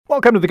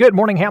Welcome to the Good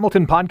Morning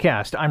Hamilton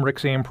podcast. I'm Rick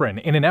Zamprin.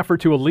 In an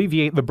effort to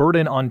alleviate the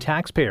burden on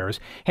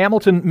taxpayers,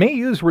 Hamilton may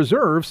use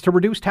reserves to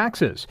reduce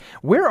taxes.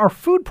 Where are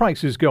food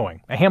prices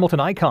going? A Hamilton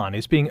icon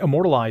is being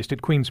immortalized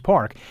at Queen's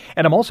Park.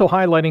 And I'm also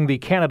highlighting the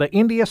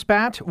Canada-India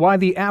spat, why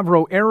the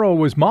Avro Arrow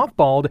was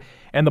mothballed,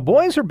 and the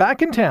boys are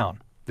back in town.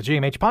 The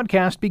GMH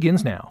podcast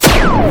begins now.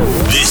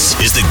 This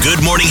is the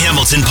Good Morning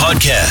Hamilton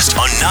podcast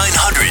on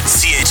 900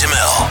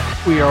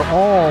 CHML. We are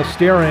all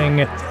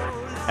staring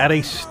at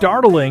a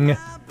startling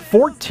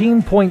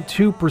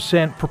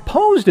 14.2%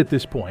 proposed at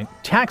this point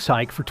tax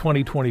hike for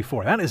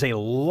 2024. That is a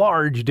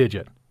large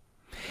digit.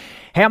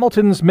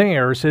 Hamilton's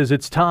mayor says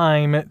it's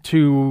time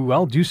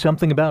to, do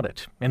something about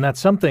it. And that's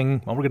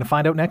something, we're going to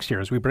find out next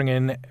year as we bring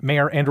in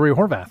Mayor Andrea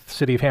Horwath,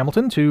 City of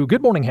Hamilton, to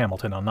Good Morning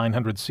Hamilton on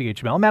 900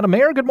 CHML. Madam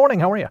Mayor, good morning.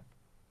 How are you?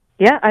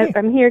 Yeah,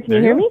 I'm here. Can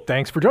you hear me?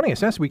 Thanks for joining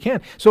us. Yes, we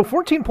can. So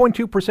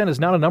 14.2% is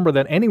not a number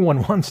that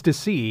anyone wants to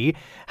see.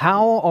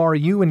 How are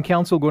you and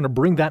council going to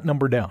bring that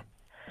number down?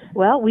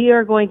 Well, we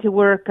are going to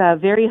work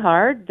very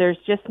hard. There's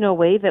just no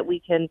way that we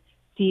can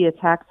see a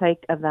tax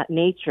hike of that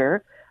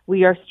nature.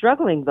 We are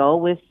struggling, though,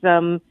 with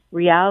some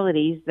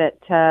realities that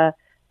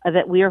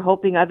we are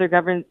hoping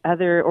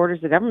other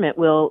orders of government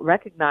will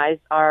recognize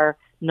are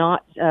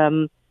not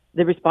the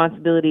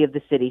responsibility of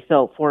the city.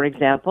 So, for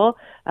example,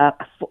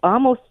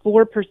 almost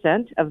 4%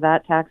 of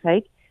that tax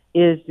hike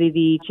is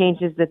the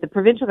changes that the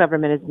provincial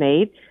government has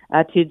made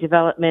to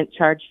development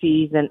charge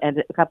fees and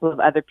a couple of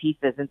other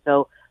pieces. And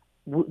so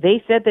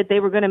they said that they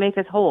were going to make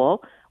us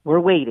whole. We're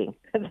waiting.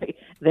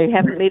 They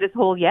haven't made us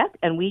whole yet,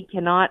 and we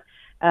cannot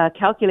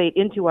calculate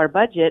into our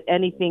budget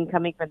anything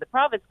coming from the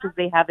province because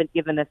they haven't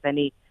given us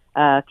any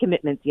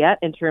commitments yet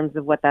in terms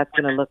of what that's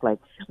going to look like.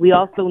 We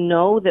also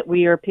know that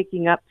we are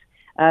picking up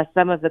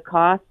some of the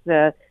costs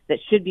that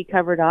should be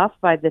covered off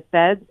by the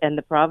feds and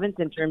the province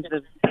in terms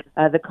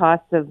of the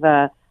costs of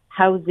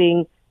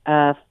housing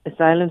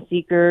asylum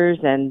seekers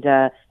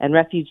and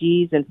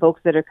refugees and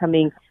folks that are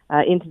coming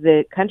into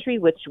the country,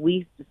 which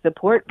we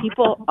support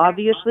people,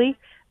 obviously,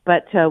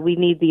 but we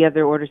need the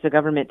other orders of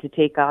government to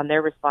take on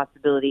their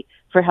responsibility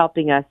for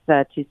helping us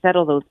to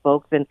settle those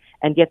folks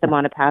and get them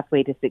on a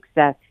pathway to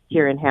success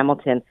here in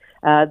Hamilton.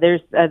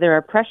 There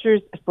are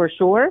pressures for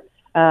sure,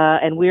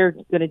 and we're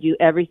going to do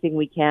everything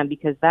we can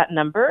because that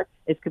number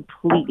is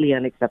completely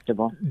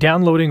unacceptable.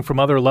 Downloading from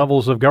other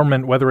levels of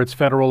government, whether it's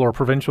federal or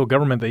provincial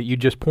government that you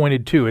just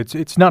pointed to,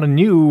 it's not a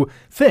new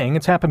thing.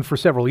 It's happened for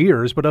several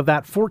years. But of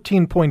that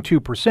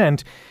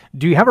 14.2%,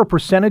 do you have a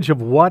percentage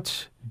of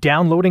what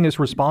downloading is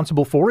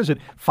responsible for? Is it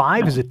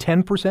 5? Is it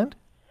 10%?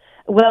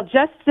 Well,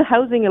 just the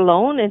housing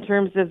alone, in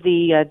terms of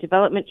the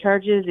development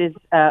charges,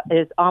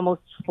 is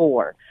almost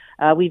 4.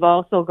 We've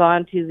also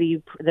gone to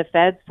the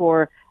feds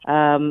for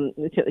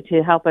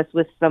to help us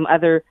with some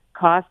other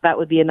costs. That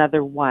would be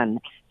another 1.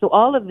 So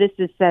all of this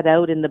is set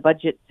out in the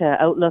budget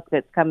outlook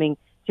that's coming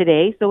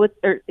today. So it's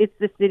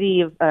the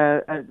city of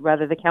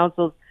rather the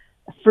council's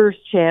first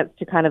chance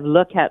to kind of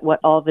look at what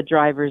all the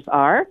drivers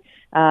are,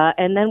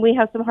 and then we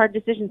have some hard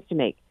decisions to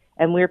make,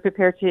 and we're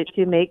prepared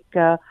to make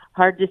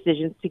hard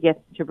decisions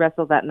to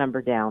wrestle that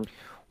number down.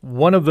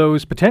 One of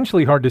those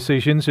potentially hard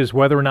decisions is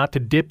whether or not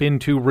to dip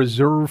into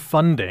reserve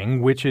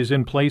funding, which is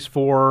in place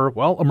for,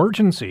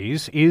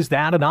 emergencies. Is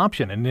that an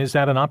option? And is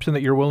that an option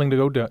that you're willing to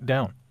go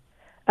down?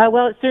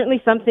 Well, it's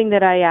certainly something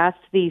that I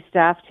asked the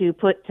staff to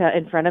put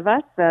in front of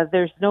us.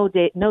 There's no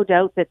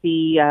doubt that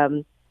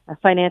the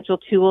financial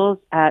tools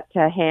at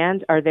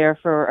hand are there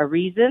for a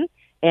reason,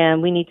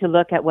 and we need to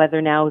look at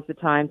whether now is the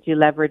time to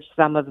leverage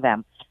some of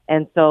them.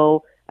 And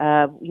so,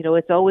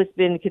 it's always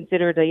been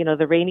considered,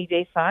 the rainy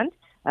day fund.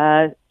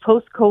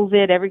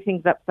 Post-COVID,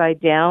 everything's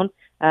upside down.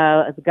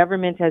 The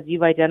government, as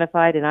you've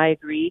identified, and I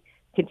agree,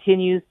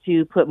 continues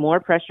to put more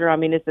pressure on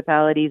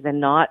municipalities and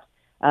not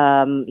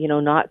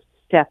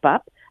step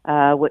up,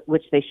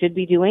 which they should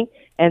be doing.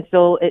 And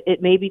so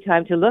it may be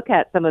time to look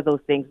at some of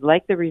those things,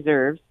 like the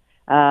reserves,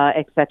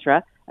 et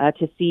cetera,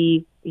 to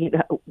see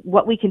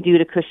what we can do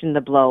to cushion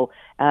the blow.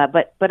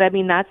 But I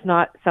mean, that's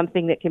not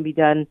something that can be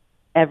done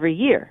every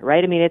year,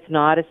 right? I mean, it's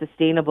not a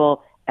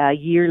sustainable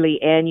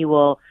yearly,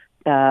 annual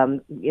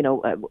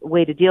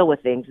way to deal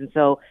with things. And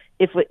so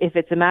if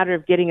it's a matter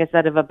of getting us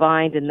out of a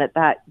bind and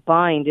that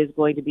bind is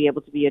going to be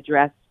able to be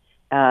addressed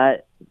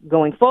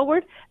going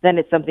forward, then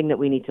it's something that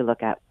we need to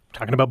look at.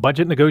 Talking about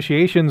budget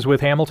negotiations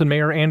with Hamilton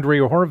Mayor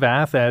Andrea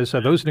Horwath as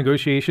those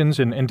negotiations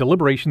and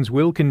deliberations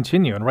will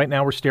continue. And right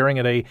now we're staring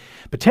at a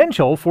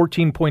potential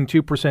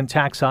 14.2%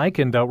 tax hike,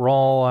 and we're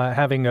all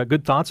having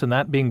good thoughts on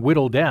that being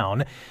whittled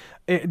down.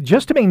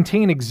 Just to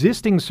maintain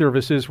existing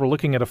services, we're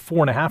looking at a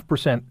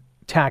 4.5%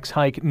 tax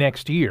hike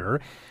next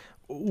year.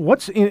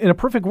 What's in a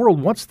perfect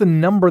world, what's the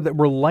number that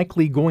we're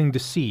likely going to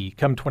see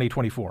come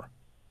 2024?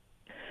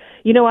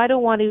 I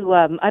don't want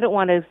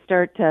to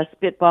start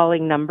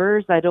spitballing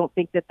numbers. I don't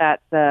think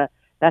that's the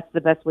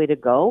best way to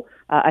go.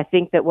 I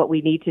think that what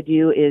we need to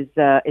do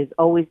is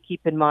always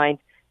keep in mind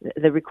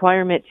the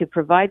requirement to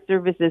provide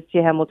services to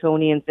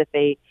Hamiltonians that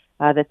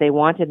they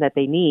want and that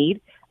they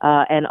need,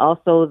 and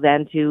also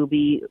then to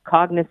be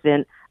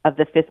cognizant of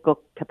the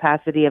fiscal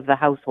capacity of the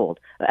household,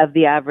 of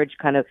the average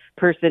kind of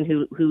person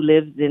who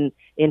lives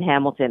in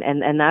Hamilton.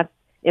 And that's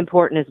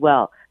important as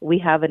well. We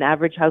have an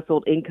average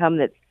household income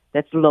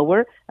that's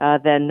lower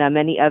than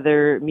many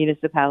other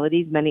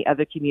municipalities, many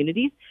other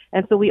communities.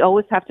 And so we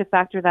always have to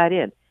factor that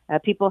in.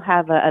 People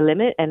have a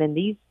limit, and in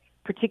these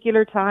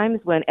particular times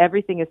when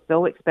everything is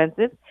so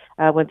expensive,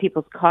 when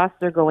people's costs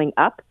are going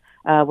up,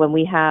 when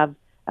we have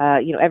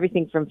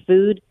everything from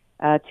food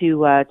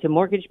to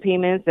mortgage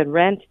payments and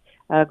rent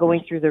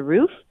going through the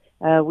roof,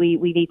 we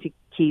need to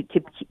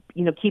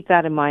keep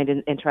that in mind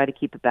and try to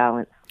keep a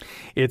balance.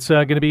 It's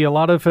going to be a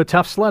lot of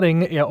tough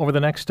sledding over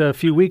the next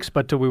few weeks,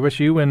 but we wish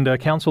you and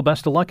Council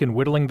best of luck in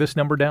whittling this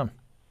number down.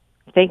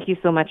 Thank you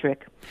so much,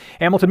 Rick.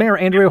 Hamilton Mayor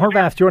Andrea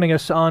Horwath joining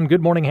us on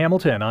Good Morning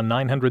Hamilton on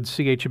 900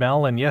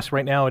 CHML. And yes,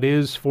 right now it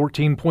is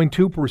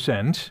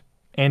 14.2%.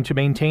 And to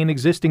maintain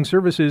existing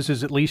services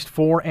is at least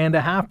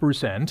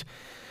 4.5%.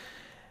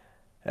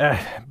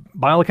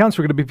 By all accounts,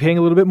 we're going to be paying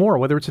a little bit more,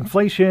 whether it's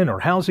inflation or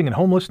housing and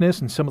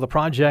homelessness and some of the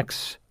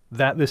projects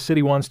that this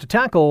city wants to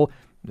tackle.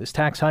 This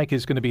tax hike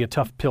is going to be a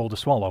tough pill to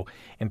swallow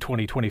in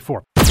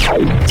 2024.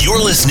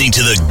 You're listening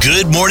to the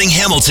Good Morning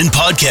Hamilton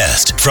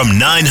podcast from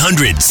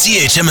 900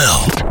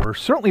 CHML. We're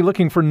certainly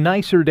looking for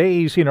nicer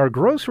days in our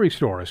grocery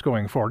stores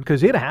going forward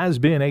because it has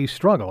been a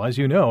struggle. As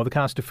you know, the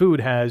cost of food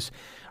has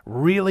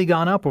really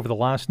gone up over the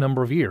last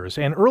number of years.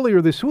 And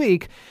earlier this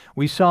week,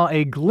 we saw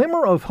a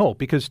glimmer of hope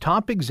because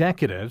top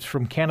executives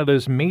from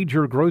Canada's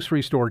major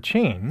grocery store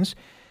chains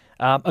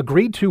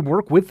agreed to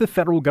work with the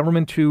federal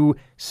government to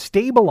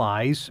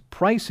stabilize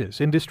prices.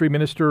 Industry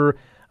Minister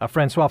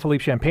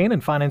François-Philippe Champagne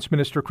and Finance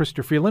Minister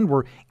Chrysler Freeland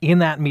were in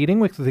that meeting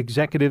with the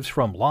executives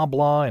from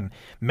Loblaw and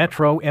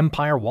Metro,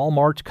 Empire,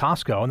 Walmart,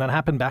 Costco, and that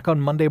happened back on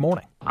Monday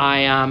morning. I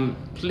am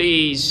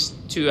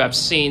pleased to have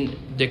seen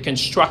the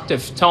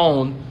constructive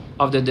tone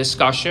of the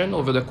discussion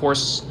over the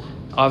course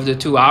of the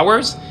 2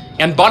 hours.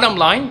 And bottom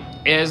line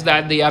is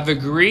that they have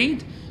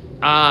agreed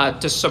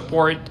to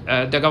support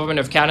the Government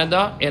of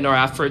Canada in our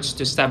efforts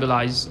to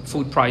stabilize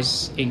food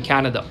price in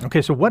Canada.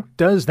 Okay, so what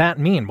does that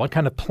mean? What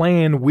kind of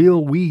plan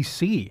will we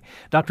see?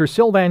 Dr.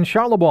 Sylvain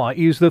Charlebois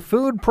is the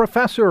food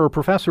professor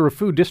of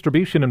food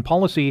distribution and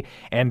policy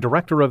and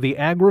director of the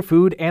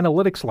Agri-Food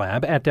Analytics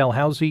Lab at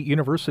Dalhousie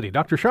University.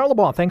 Dr.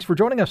 Charlebois, thanks for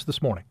joining us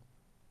this morning.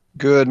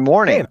 Good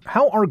morning. Hey,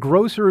 how are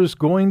grocers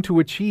going to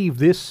achieve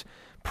this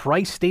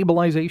price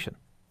stabilization?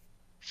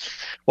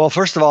 Well,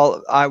 first of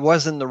all, I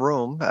was in the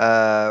room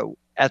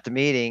at the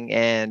meeting,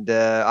 and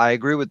I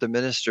agree with the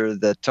minister.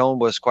 The tone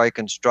was quite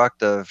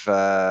constructive.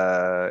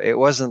 It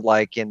wasn't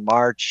like in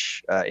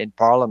March in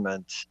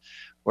Parliament,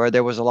 where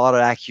there was a lot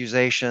of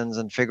accusations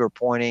and finger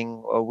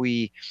pointing.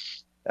 None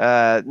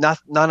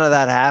of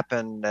that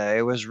happened.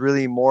 It was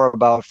really more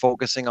about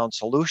focusing on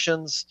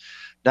solutions.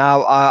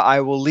 Now,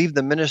 I will leave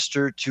the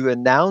minister to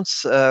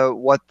announce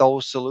what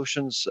those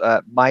solutions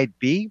might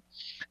be.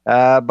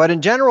 But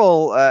in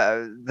general,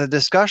 the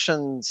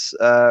discussions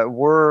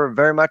were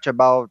very much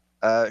about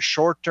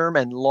short-term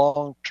and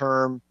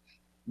long-term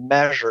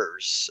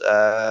measures.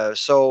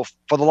 So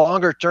for the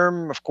longer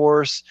term, of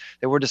course,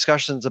 there were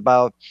discussions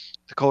about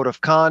the code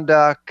of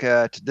conduct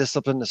to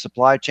discipline the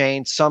supply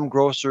chain. Some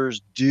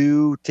grocers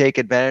do take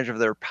advantage of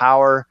their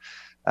power,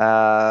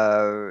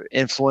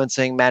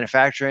 influencing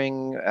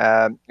manufacturing.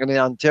 And in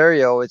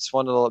Ontario, it's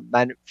one of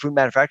the food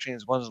manufacturing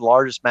is one of the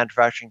largest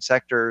manufacturing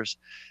sectors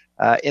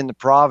in the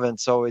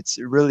province. So it's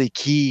really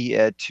key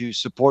to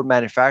support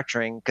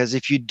manufacturing, because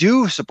if you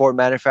do support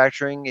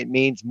manufacturing, it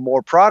means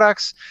more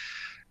products.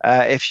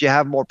 If you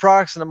have more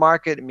products in the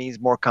market, it means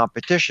more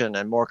competition,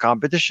 and more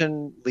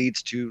competition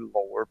leads to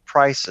lower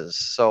prices.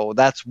 So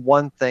that's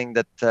one thing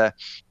that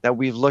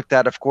we've looked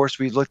at. Of course,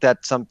 we've looked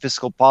at some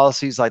fiscal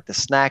policies like the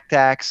snack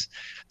tax.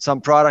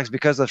 Some products,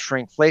 because of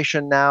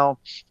shrinkflation now,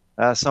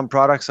 some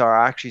products are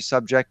actually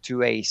subject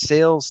to a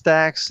sales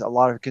tax. A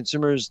lot of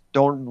consumers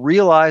don't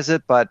realize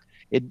it, but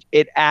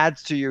it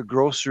adds to your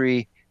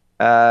grocery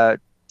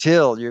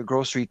your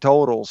grocery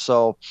total.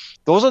 So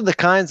those are the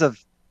kinds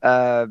of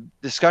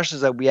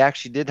discussions that we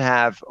actually did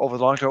have over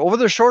the long term. Over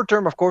the short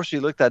term, of course, we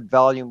looked at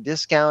volume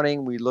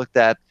discounting. We looked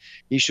at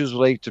issues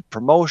related to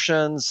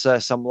promotions,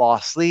 some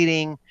loss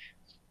leading,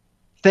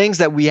 things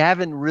that we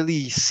haven't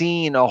really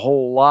seen a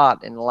whole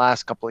lot in the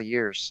last couple of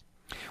years.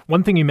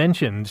 One thing you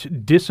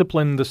mentioned,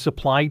 discipline the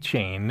supply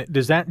chain.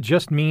 Does that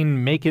just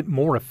mean make it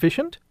more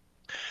efficient?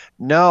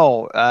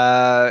 No,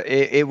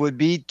 it would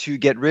be to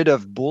get rid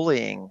of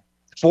bullying.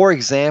 For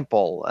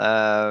example,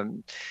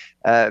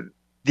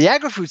 the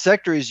agri-food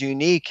sector is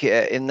unique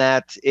in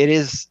that it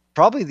is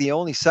probably the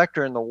only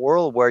sector in the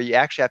world where you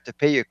actually have to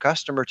pay your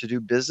customer to do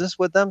business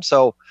with them.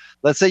 So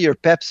let's say you're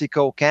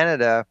PepsiCo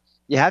Canada,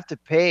 you have to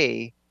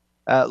pay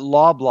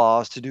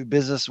Loblaws to do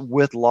business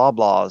with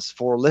Loblaws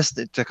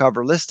to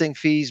cover listing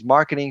fees,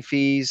 marketing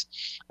fees,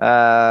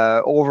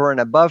 over and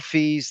above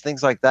fees,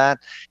 things like that.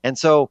 And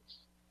so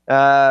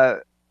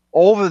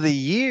over the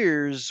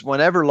years,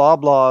 whenever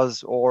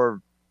Loblaws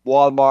or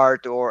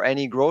Walmart or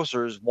any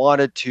grocers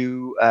wanted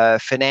to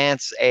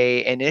finance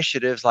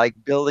initiatives like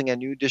building a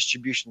new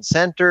distribution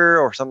center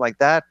or something like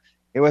that,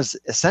 it was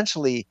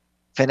essentially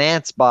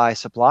financed by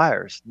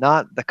suppliers,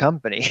 not the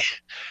company.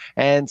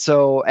 And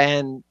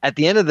at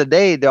the end of the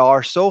day, there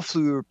are so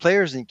few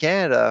players in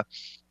Canada.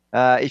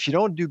 If you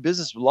don't do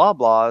business with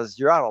Loblaws,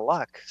 you're out of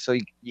luck. So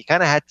you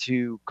kind of had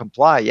to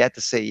comply. You had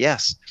to say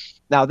yes.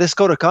 Now, this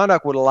code of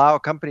conduct would allow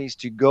companies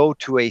to go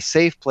to a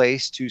safe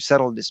place to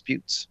settle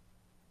disputes.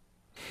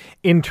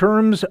 In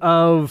terms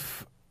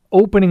of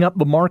opening up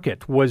the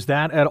market, was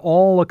that at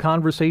all a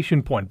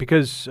conversation point?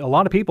 Because a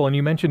lot of people, and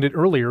you mentioned it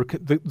earlier,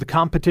 the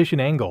competition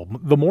angle,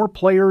 the more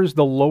players,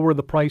 the lower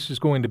the price is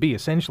going to be,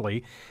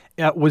 essentially.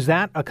 Was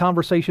that a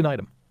conversation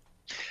item?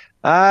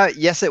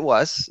 Yes, it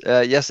was.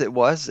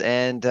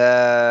 And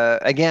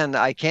again,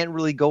 I can't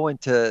really go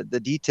into the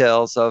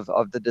details of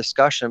the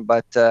discussion,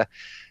 but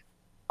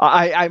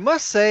I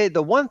must say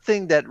the one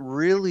thing that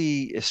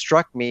really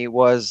struck me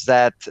was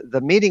that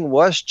the meeting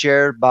was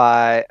chaired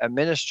by a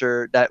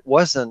minister that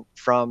wasn't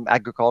from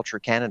Agriculture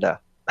Canada.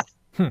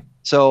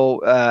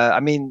 So,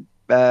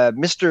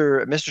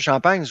 Mr.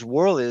 Champagne's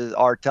world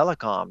are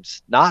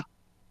telecoms, not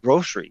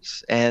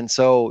groceries. And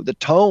so the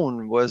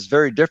tone was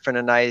very different.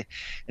 And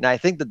I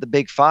think that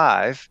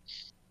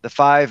the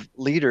five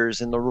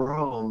leaders in the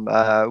room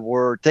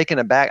were taken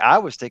aback. I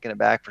was taken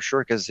aback for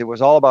sure, because it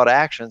was all about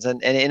actions.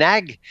 And in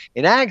ag,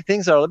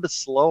 things are a little bit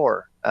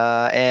slower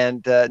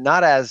and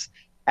not as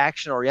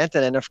action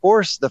oriented. And of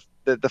course,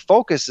 the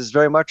focus is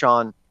very much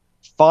on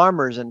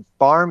farmers and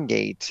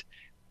Farmgate.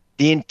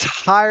 The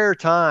entire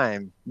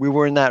time we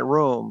were in that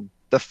room,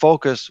 the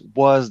focus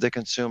was the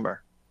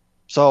consumer.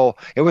 So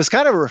it was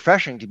kind of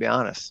refreshing, to be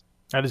honest.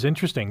 That is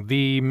interesting.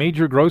 The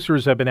major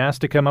grocers have been asked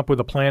to come up with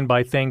a plan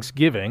by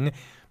Thanksgiving.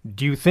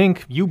 Do you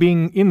think, you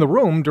being in the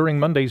room during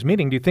Monday's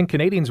meeting, do you think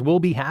Canadians will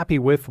be happy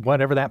with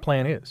whatever that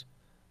plan is?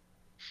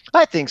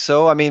 I think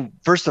so. I mean,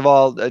 first of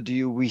all,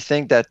 we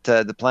think that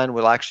the plan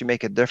will actually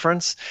make a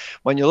difference?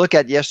 When you look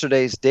at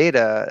yesterday's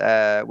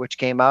data, which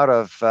came out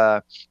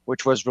of,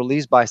 which was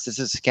released by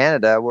Statistics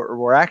Canada,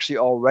 we're actually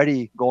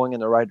already going in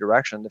the right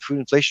direction. The food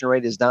inflation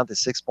rate is down to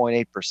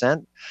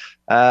 6.8%,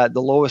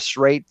 the lowest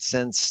rate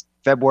since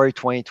February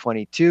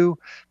 2022.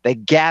 The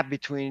gap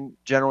between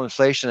general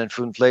inflation and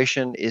food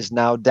inflation is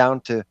now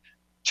down to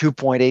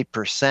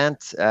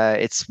 2.8%.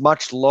 It's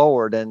much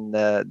lower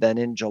than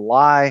in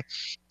July.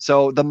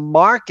 So the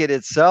market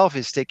itself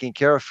is taking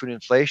care of food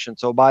inflation.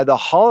 So by the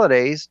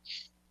holidays,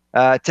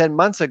 10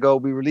 months ago,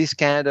 we released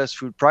Canada's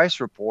food price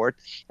report,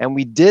 and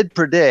we did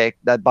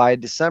predict that by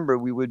December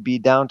we would be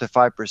down to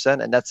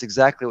 5%, and that's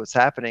exactly what's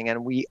happening.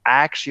 And we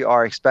actually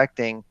are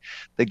expecting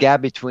the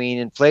gap between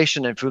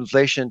inflation and food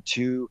inflation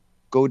to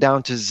go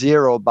down to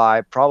zero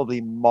by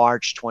probably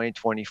March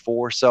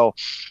 2024. So,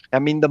 I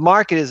mean, the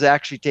market is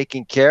actually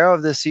taking care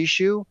of this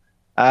issue.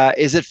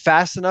 Is it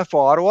fast enough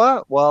for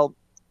Ottawa? Well,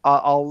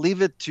 I'll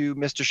leave it to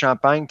Mr.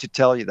 Champagne to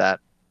tell you that.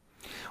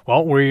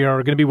 Well, we are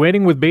going to be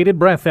waiting with bated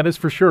breath, that is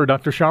for sure.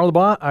 Dr.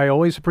 Charlebois, I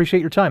always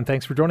appreciate your time.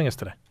 Thanks for joining us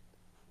today.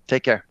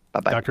 Take care.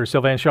 Bye-bye. Dr.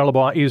 Sylvain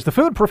Charlebois is the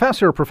food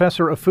professor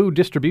of food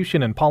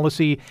distribution and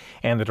policy,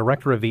 and the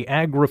director of the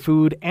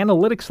Agri-Food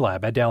Analytics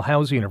Lab at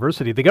Dalhousie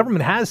University. The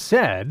government has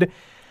said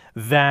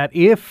that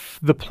if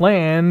the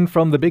plan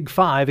from the Big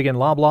Five, again,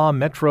 Loblaw,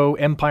 Metro,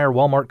 Empire,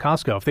 Walmart,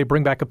 Costco, if they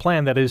bring back a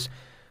plan that is,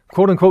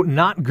 quote-unquote,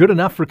 not good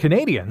enough for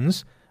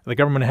Canadians, the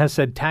government has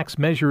said tax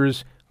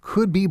measures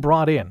could be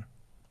brought in.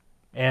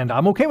 And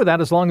I'm okay with that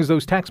as long as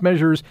those tax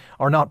measures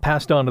are not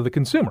passed on to the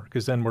consumer,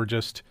 because then we're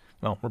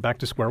back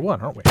to square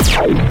one, aren't we?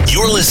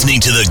 You're listening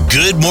to the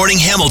Good Morning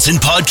Hamilton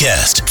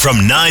podcast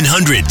from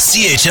 900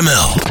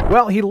 CHML.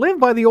 Well, he lived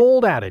by the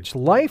old adage,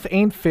 life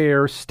ain't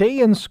fair, stay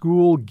in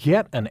school,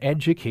 get an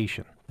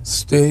education.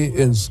 Stay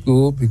in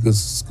school,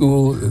 because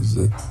school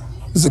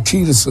is a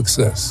key to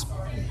success.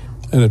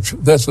 And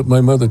that's what my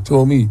mother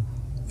told me.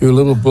 You're a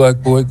little black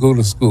boy, go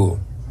to school.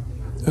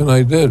 And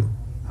I did.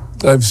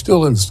 I'm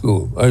still in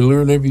school. I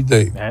learn every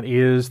day. That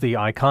is the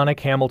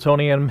iconic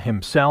Hamiltonian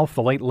himself,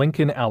 the late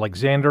Lincoln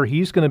Alexander.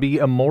 He's going to be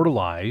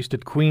immortalized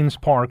at Queen's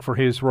Park for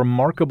his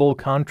remarkable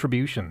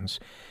contributions.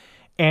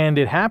 And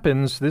it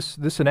happens,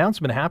 this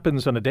announcement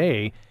happens on a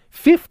day,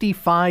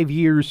 55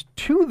 years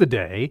to the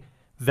day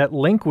that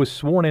Link was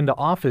sworn into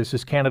office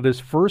as Canada's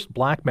first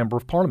black member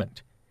of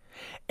Parliament.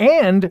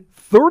 And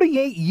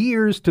 38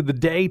 years to the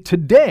day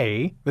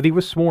today that he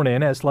was sworn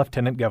in as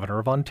Lieutenant Governor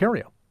of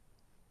Ontario.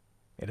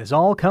 It has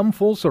all come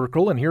full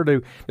circle, and here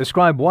to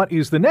describe what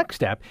is the next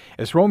step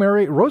is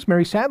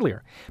Rosemary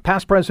Sadlier,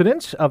 past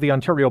president of the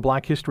Ontario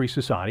Black History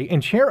Society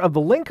and chair of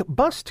the Link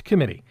Bust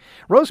Committee.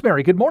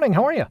 Rosemary, good morning.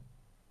 How are you?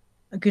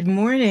 Good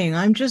morning.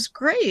 I'm just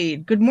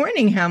great. Good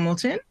morning,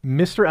 Hamilton.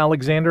 Mr.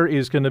 Alexander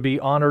is going to be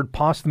honored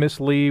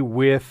posthumously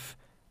with,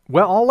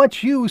 well, I'll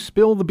let you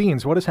spill the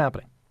beans. What is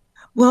happening?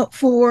 Well,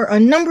 for a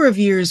number of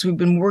years, we've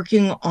been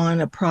working on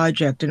a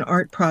project, an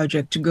art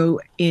project to go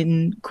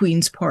in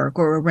Queen's Park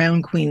or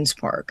around Queen's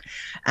Park.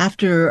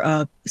 After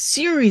a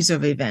series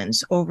of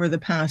events over the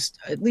past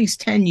at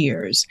least 10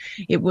 years,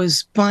 it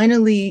was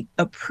finally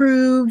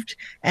approved,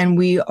 and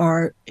we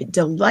are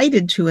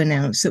delighted to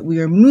announce that we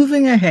are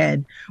moving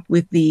ahead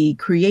with the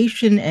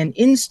creation and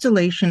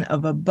installation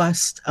of a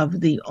bust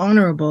of the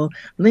Honorable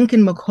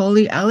Lincoln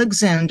Macaulay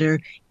Alexander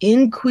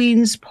in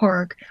Queen's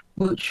Park,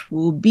 which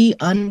will be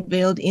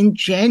unveiled in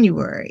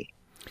January.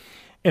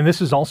 And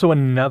this is also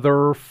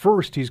another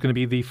first. He's going to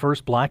be the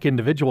first Black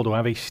individual to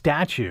have a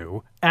statue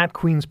at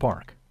Queen's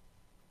Park.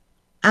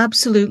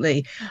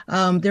 Absolutely.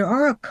 There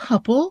are a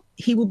couple.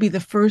 He will be the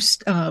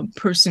first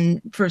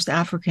first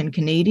African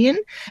Canadian,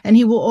 and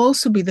he will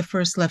also be the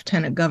first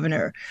lieutenant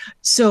governor.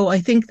 So I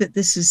think that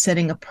this is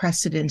setting a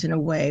precedent in a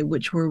way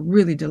which we're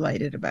really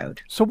delighted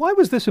about. So why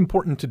was this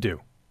important to do?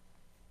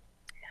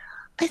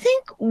 I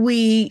think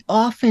we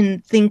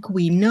often think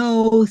we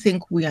know,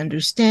 think we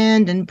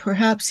understand, and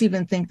perhaps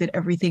even think that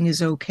everything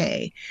is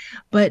okay.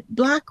 But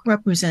Black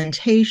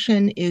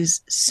representation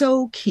is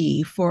so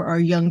key for our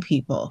young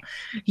people.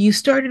 You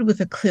started with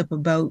a clip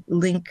about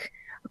Link,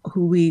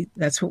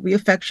 that's what we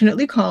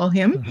affectionately call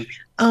him,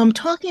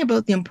 talking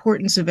about the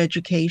importance of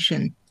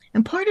education.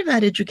 And part of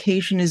that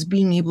education is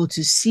being able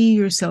to see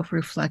yourself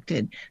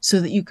reflected so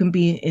that you can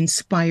be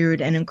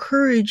inspired and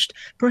encouraged,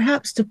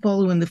 perhaps to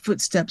follow in the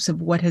footsteps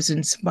of what has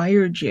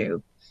inspired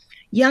you.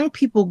 Young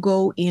people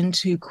go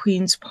into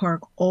Queen's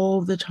Park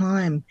all the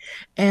time,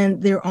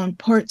 and they're on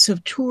parts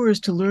of tours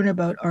to learn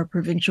about our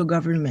provincial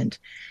government.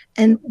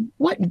 And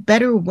what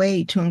better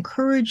way to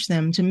encourage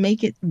them to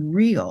make it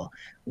real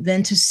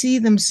than to see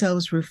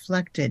themselves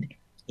reflected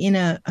in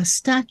a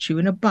statue,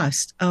 in a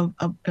bust of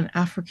an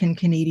African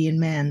Canadian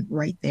man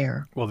right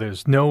there. Well,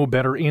 there's no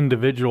better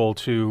individual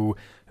to,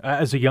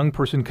 as a young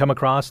person, come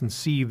across and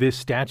see this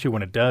statue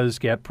when it does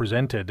get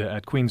presented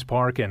at Queen's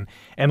Park and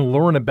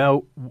learn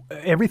about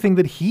everything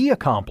that he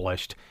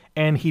accomplished.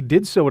 And he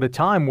did so at a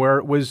time where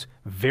it was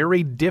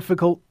very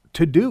difficult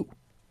to do.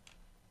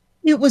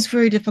 It was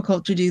very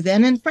difficult to do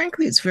then, and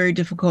frankly, it's very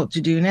difficult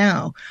to do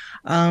now.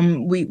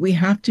 We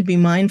have to be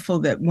mindful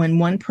that when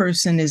one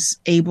person is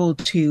able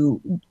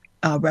to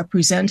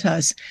represent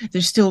us,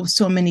 there's still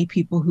so many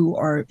people who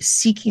are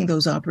seeking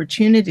those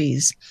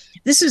opportunities.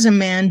 This is a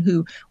man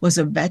who was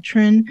a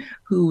veteran,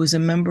 who was a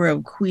member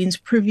of Queen's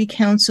Privy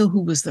Council,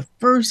 who was the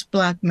first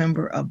Black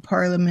member of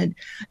Parliament,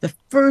 the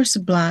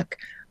first Black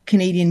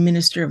Canadian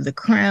Minister of the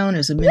Crown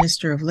as a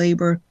Minister of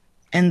Labour,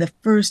 and the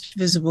first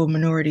visible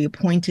minority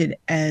appointed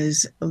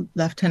as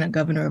Lieutenant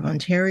Governor of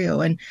Ontario,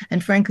 and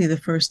frankly, the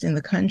first in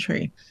the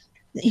country.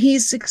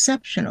 He's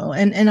exceptional,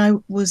 and I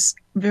was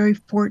very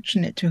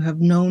fortunate to have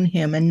known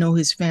him and know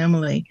his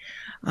family.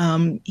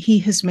 He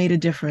has made a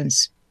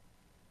difference.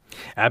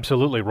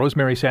 Absolutely.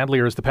 Rosemary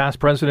Sadlier is the past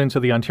president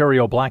of the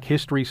Ontario Black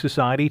History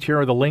Society, chair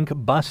of the Link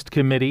Bust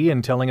Committee,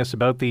 and telling us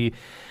about the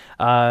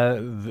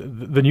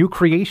new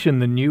creation,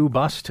 the new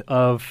bust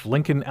of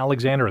Lincoln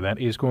Alexander that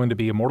is going to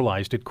be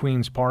immortalized at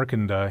Queen's Park,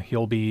 and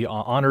he'll be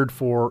honored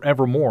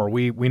forevermore.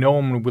 We know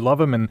him and we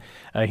love him, and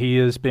he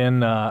has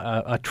been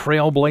a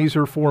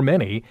trailblazer for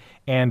many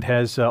and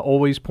has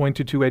always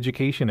pointed to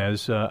education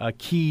as a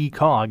key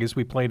cog, as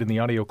we played in the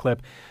audio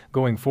clip,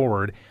 going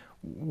forward.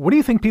 What do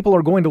you think people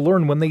are going to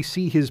learn when they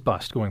see his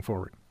bust going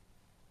forward?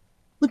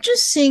 Well,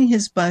 just seeing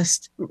his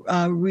bust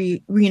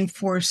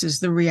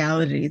reinforces the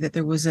reality that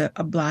there was a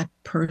Black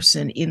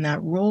person in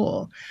that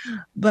role.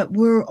 But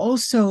we're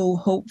also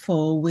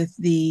hopeful with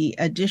the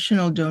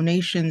additional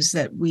donations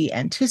that we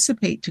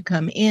anticipate to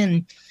come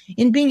in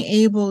being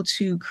able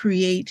to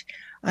create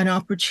an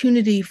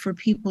opportunity for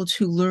people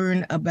to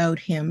learn about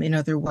him in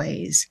other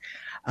ways.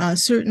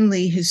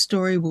 Certainly, his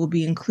story will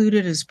be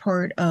included as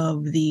part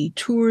of the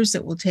tours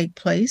that will take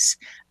place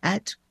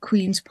at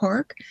Queen's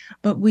Park,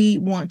 but we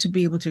want to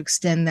be able to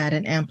extend that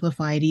and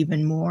amplify it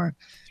even more.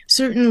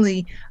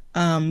 Certainly,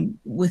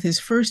 with his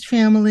first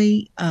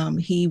family,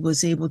 he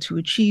was able to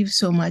achieve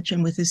so much,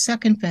 and with his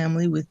second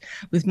family, with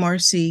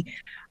Marcy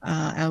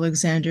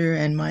Alexander,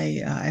 and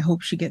I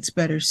hope she gets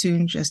better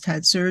soon, just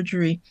had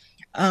surgery.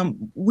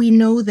 We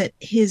know that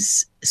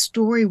his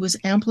story was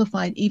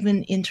amplified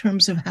even in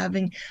terms of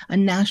having a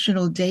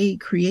national day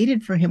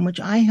created for him, which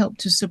I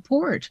helped to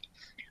support.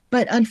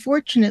 But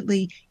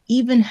unfortunately,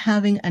 even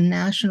having a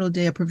national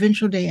day, a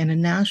provincial day, and a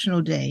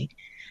national day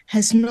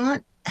has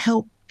not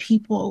helped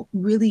people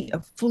really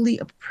fully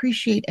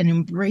appreciate and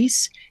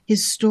embrace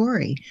his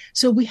story.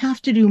 So we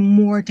have to do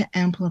more to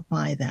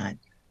amplify that.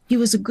 He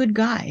was a good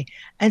guy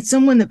and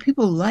someone that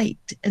people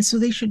liked, and so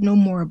they should know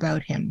more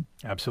about him.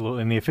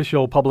 Absolutely. And the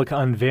official public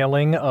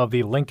unveiling of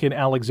the Lincoln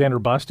Alexander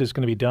bust is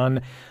going to be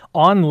done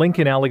on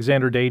Lincoln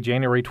Alexander Day,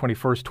 January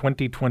 21st,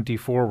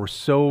 2024. We're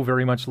so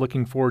very much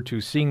looking forward to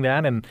seeing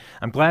that, and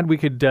I'm glad we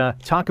could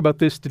talk about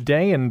this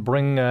today and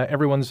bring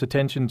everyone's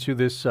attention to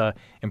this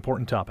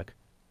important topic.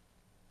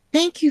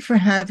 Thank you for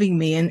having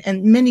me,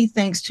 and many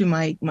thanks to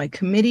my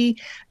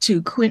committee,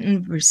 to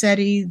Quentin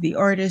Versetti, the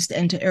artist,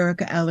 and to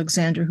Erica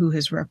Alexander, who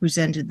has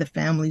represented the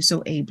family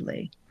so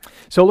ably.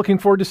 So looking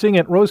forward to seeing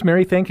it.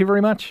 Rosemary, thank you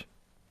very much.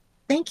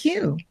 Thank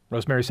you.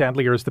 Rosemary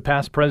Sadlier is the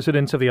past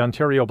president of the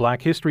Ontario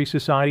Black History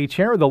Society,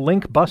 chair of the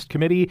Link Bust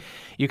Committee.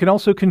 You can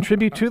also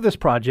contribute to this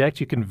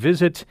project. You can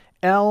visit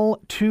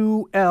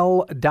L2L.ca.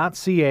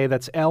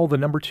 That's L, the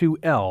number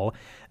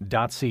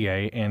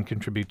 2L.ca, and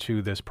contribute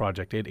to this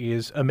project. It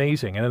is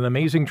amazing and an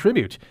amazing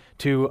tribute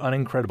to an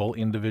incredible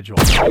individual.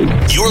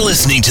 You're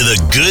listening to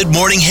the Good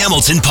Morning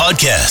Hamilton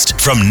podcast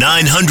from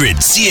 900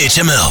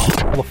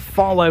 CHML. The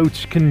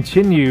fallout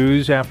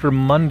continues after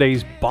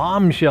Monday's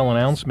bombshell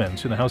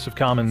announcement in the House of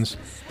Commons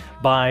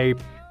by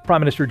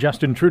Prime Minister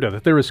Justin Trudeau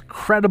that there is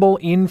credible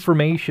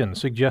information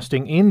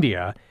suggesting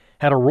India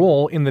had a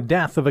role in the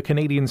death of a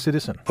Canadian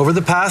citizen. Over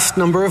the past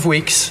number of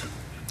weeks,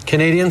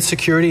 Canadian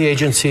security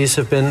agencies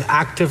have been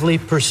actively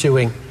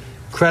pursuing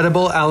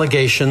credible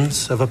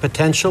allegations of a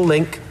potential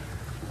link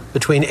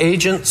between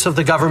agents of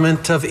the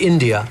government of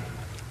India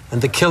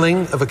and the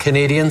killing of a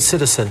Canadian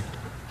citizen,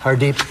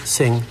 Hardeep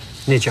Singh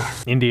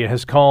Nijjar. India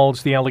has called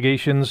the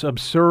allegations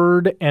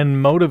absurd and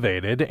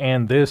motivated,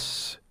 and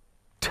this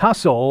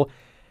tussle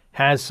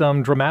has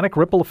some dramatic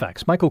ripple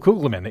effects. Michael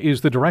Kugelman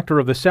is the director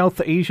of the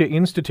South Asia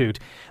Institute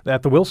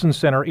at the Wilson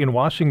Center in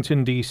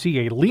Washington,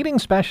 D.C., a leading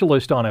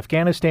specialist on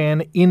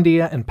Afghanistan,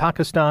 India, and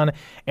Pakistan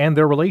and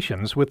their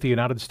relations with the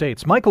United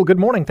States. Michael, good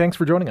morning. Thanks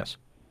for joining us.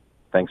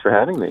 Thanks for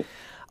having me.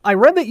 I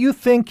read that you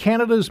think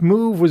Canada's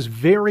move was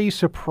very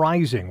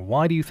surprising.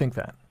 Why do you think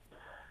that?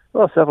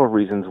 Well, several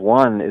reasons.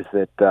 One is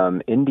that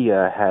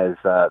India has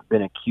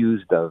been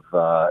accused of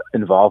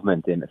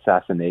involvement in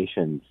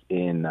assassinations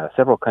in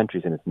several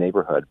countries in its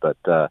neighborhood, but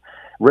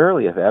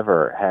rarely, if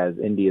ever, has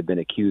India been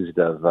accused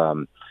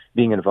of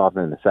being involved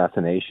in an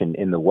assassination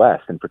in the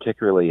West, and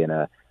particularly in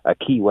a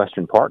key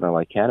Western partner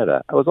like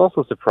Canada. I was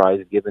also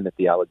surprised given that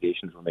the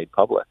allegations were made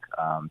public.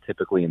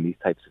 Typically in these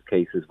types of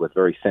cases with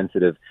very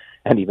sensitive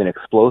and even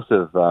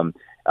explosive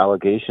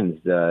allegations,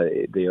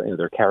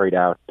 they're carried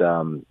out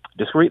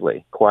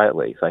discreetly,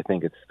 quietly. So I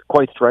think it's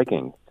quite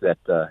striking that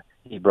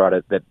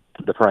that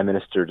the Prime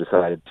Minister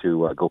decided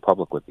to go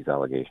public with these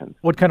allegations.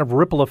 What kind of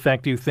ripple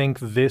effect do you think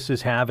this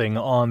is having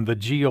on the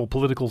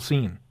geopolitical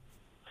scene?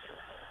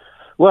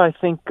 Well, I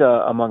think,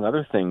 among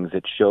other things,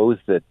 it shows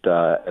that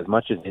as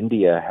much as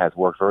India has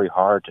worked very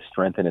hard to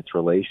strengthen its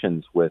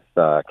relations with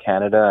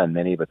Canada and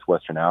many of its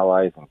Western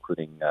allies,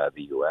 including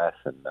the U.S.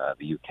 and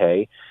the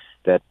U.K.,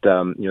 that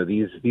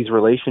these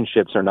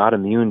relationships are not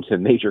immune to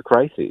major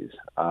crises,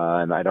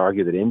 and I'd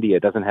argue that India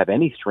doesn't have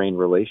any strained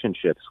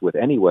relationships with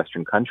any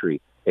Western country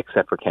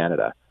except for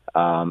Canada.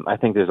 I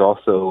think there's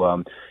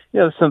also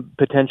some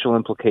potential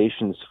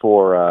implications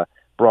for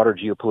broader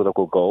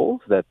geopolitical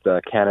goals that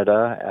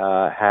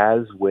Canada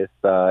has with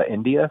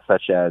India,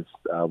 such as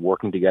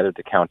working together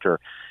to counter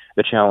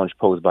the challenge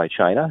posed by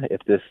China.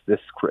 If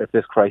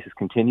this crisis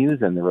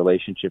continues and the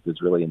relationship is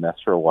really a mess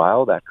for a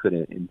while, that could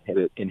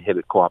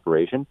inhibit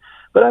cooperation.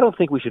 But I don't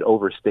think we should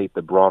overstate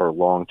the broader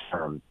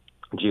long-term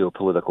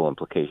geopolitical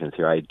implications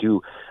here. I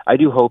do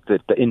hope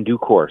that in due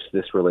course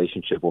this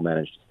relationship will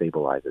manage to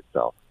stabilize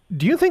itself.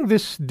 Do you think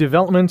this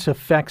development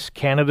affects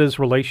Canada's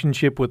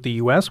relationship with the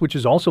U.S., which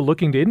is also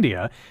looking to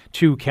India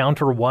to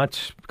counter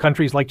what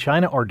countries like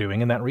China are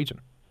doing in that region?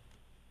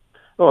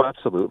 Oh,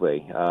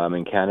 absolutely.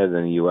 And Canada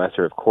and the U.S.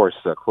 are, of course,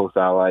 close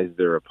allies.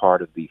 They're a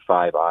part of the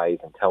Five Eyes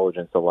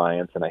intelligence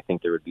alliance, and I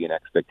think there would be an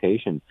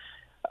expectation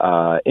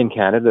in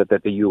Canada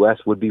that the U.S.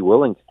 would be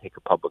willing to take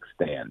a public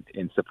stand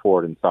in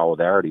support and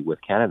solidarity with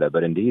Canada.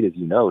 But indeed, as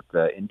you note,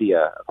 the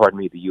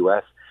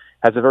U.S.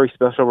 has a very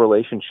special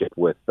relationship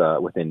with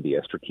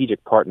India, a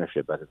strategic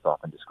partnership, as it's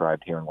often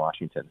described here in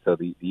Washington. So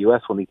the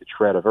U.S. will need to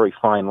tread a very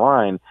fine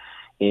line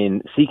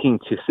in seeking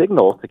to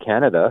signal to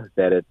Canada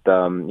that it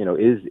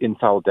is in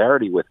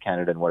solidarity with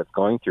Canada and what it's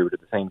going through, but at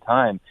the same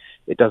time,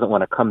 it doesn't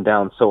want to come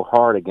down so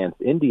hard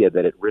against India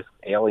that it risks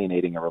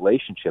alienating a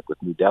relationship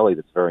with New Delhi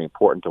that's very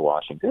important to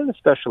Washington,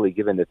 especially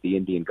given that the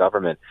Indian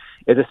government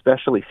is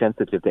especially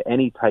sensitive to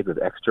any type of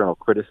external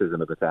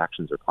criticism of its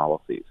actions or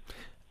policies.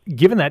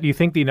 Given that, do you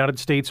think the United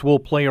States will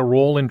play a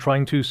role in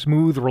trying to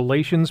smooth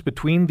relations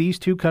between these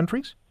two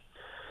countries?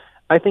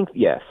 I think,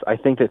 yes. I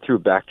think that through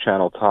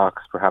back-channel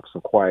talks, perhaps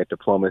some quiet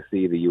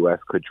diplomacy, the U.S.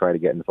 could try to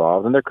get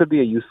involved. And there could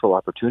be a useful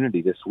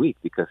opportunity this week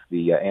because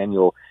the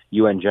annual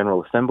UN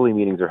General Assembly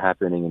meetings are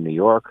happening in New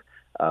York.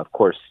 Of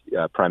course,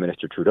 Prime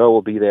Minister Trudeau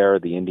will be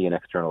there. The Indian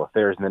External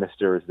Affairs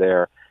Minister is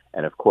there.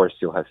 And, of course,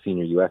 you'll have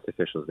senior U.S.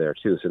 officials there,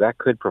 too. So that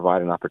could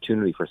provide an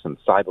opportunity for some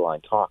sideline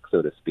talk,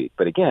 so to speak.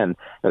 But, again,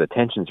 the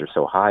tensions are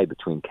so high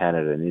between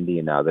Canada and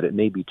India now that it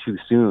may be too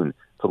soon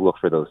to look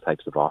for those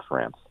types of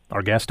off-ramps.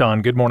 Our guest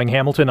on Good Morning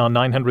Hamilton on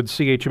 900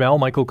 CHML,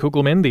 Michael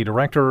Kugelman, the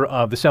director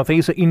of the South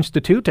Asia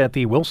Institute at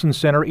the Wilson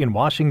Center in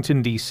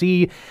Washington,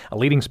 D.C., a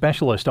leading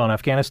specialist on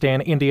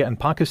Afghanistan, India, and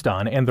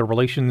Pakistan and their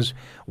relations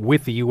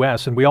with the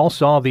U.S. And we all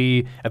saw at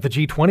the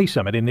G20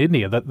 summit in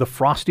India, the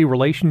frosty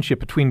relationship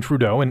between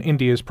Trudeau and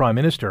India's prime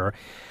minister.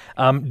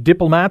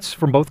 Diplomats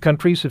from both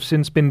countries have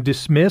since been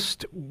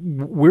dismissed.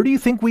 Where do you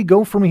think we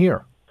go from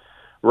here?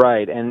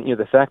 Right, and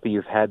the fact that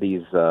you've had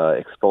these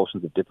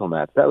expulsions of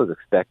diplomats, that was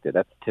expected.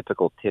 That's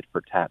typical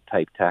tit-for-tat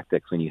type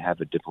tactics when you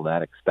have a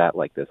diplomatic spat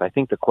like this. I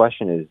think the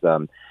question is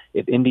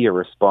if India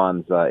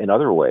responds in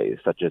other ways,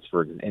 such as,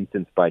 for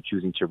instance, by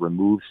choosing to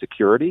remove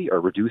security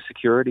or reduce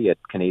security at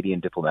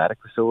Canadian diplomatic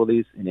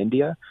facilities in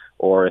India,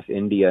 or if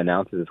India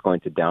announces it's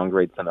going to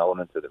downgrade some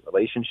elements of the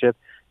relationship.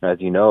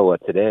 As you know,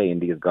 today,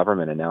 India's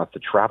government announced a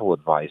travel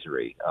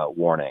advisory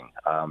warning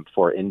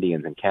for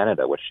Indians in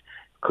Canada, which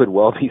could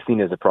well be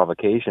seen as a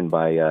provocation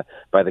by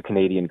the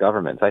Canadian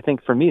government. So I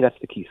think for me, that's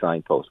the key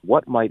signpost.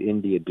 What might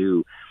India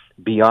do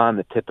beyond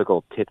the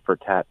typical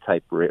tit-for-tat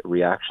type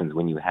reactions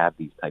when you have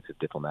these types of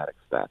diplomatic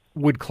spats?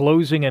 Would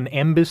closing an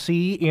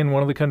embassy in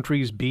one of the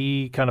countries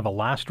be kind of a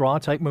last straw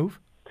type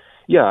move?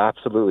 Yeah,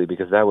 absolutely,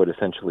 because that would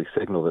essentially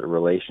signal that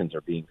relations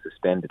are being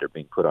suspended or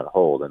being put on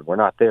hold, and we're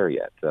not there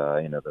yet.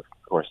 Of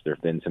course, there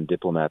have been some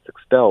diplomats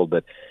expelled,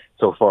 but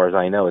so far as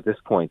I know, at this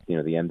point,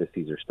 the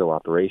embassies are still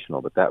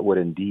operational. But that would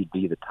indeed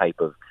be the type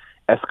of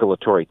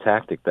escalatory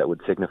tactic that would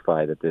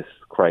signify that this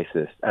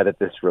crisis, that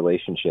this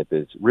relationship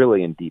is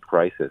really in deep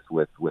crisis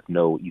with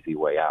no easy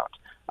way out.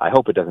 I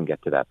hope it doesn't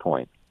get to that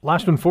point.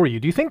 Last one for you.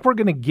 Do you think we're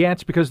going to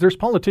get, because there's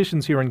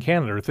politicians here in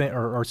Canada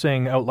are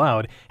saying out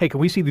loud, hey,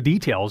 can we see the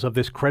details of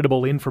this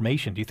credible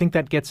information? Do you think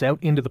that gets out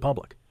into the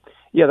public?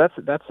 Yeah,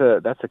 that's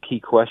a key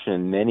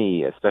question.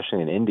 Many,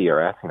 especially in India,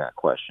 are asking that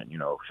question.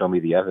 Show me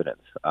the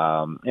evidence.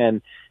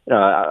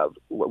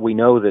 We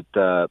know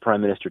that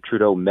Prime Minister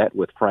Trudeau met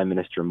with Prime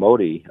Minister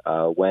Modi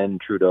when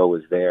Trudeau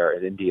was there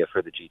in India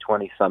for the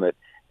G20 summit.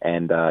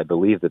 And I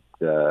believe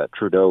that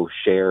Trudeau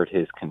shared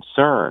his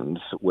concerns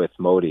with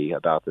Modi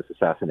about this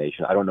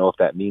assassination. I don't know if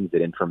that means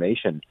that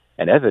information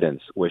and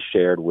evidence was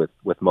shared with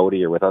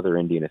Modi or with other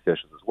Indian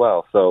officials as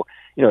well. So,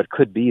 it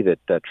could be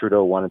that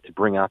Trudeau wanted to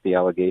bring out the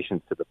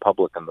allegations to the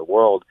public and the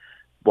world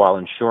while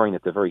ensuring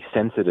that the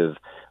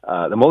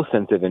most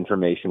sensitive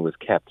information was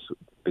kept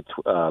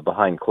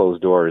behind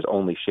closed doors,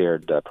 only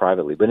shared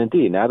privately. But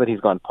indeed, now that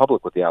he's gone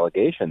public with the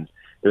allegations,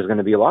 there's going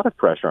to be a lot of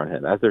pressure on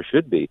him, as there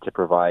should be, to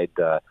provide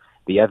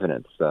the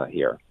evidence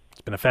here.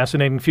 It's been a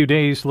fascinating few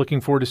days.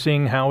 Looking forward to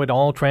seeing how it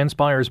all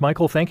transpires.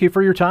 Michael, thank you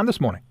for your time this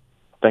morning.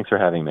 Thanks for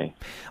having me.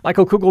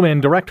 Michael Kugelman,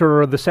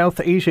 director of the South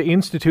Asia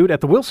Institute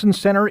at the Wilson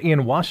Center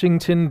in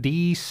Washington,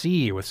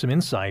 D.C., with some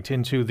insight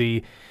into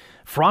the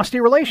frosty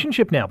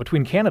relationship now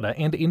between Canada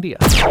and India.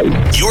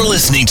 You're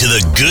listening to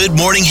the Good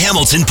Morning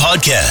Hamilton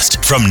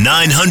podcast from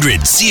 900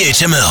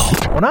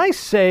 CHML. When I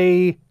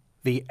say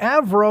the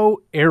Avro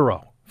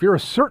Arrow, if you're a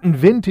certain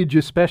vintage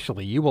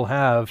especially, you will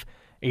have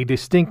a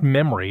distinct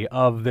memory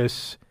of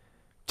this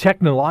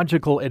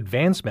technological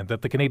advancement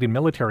that the Canadian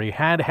military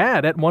had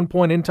at one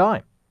point in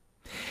time.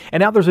 And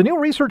now there's a new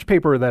research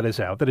paper that is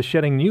out that is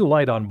shedding new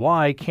light on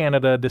why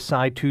Canada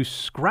decided to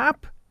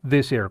scrap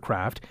this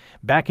aircraft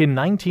back in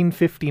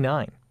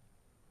 1959.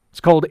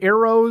 It's called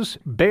Arrows,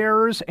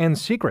 Bears, and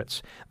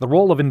Secrets, the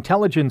role of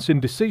intelligence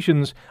in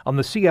decisions on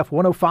the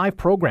CF-105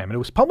 program. And it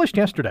was published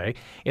yesterday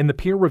in the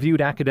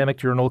peer-reviewed academic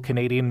journal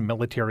Canadian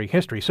Military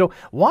History. So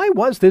why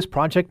was this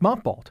project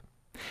mothballed?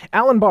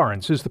 Alan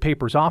Barnes is the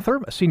paper's author,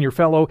 a senior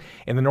fellow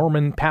in the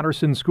Norman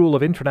Paterson School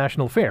of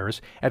International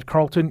Affairs at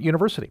Carleton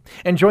University,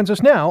 and joins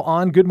us now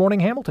on Good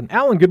Morning Hamilton.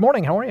 Alan, good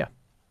morning. How are you?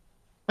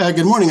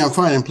 Good morning. I'm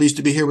fine. I'm pleased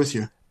to be here with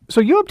you.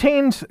 So you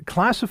obtained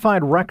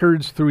classified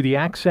records through the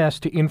Access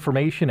to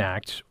Information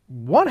Act.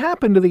 What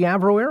happened to the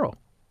Avro Arrow?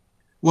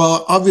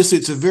 Well, obviously,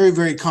 it's a very,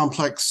 very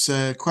complex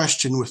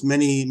question with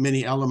many,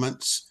 many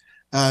elements.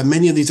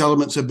 Many of these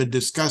elements have been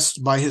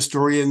discussed by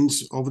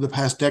historians over the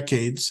past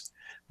decades.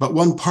 But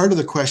one part of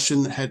the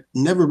question that had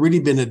never really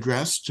been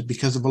addressed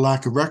because of a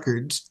lack of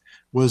records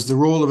was the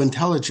role of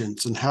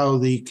intelligence and how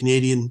the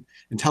Canadian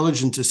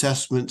intelligence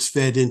assessments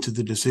fed into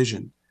the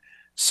decision.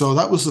 So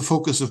that was the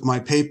focus of my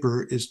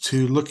paper, is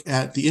to look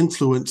at the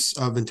influence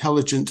of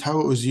intelligence, how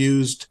it was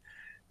used,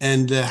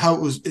 and how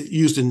it was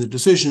used in the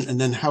decision,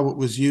 and then how it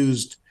was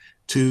used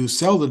to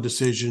sell the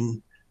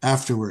decision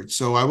afterwards.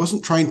 So I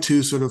wasn't trying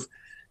to sort of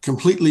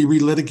completely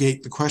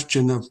relitigate the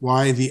question of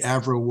why the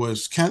Avro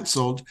was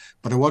canceled,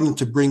 but I wanted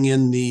to bring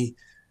in the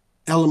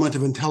element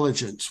of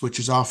intelligence, which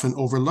is often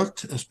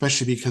overlooked,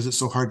 especially because it's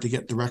so hard to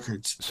get the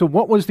records. So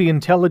what was the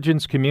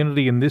intelligence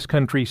community in this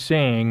country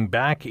saying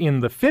back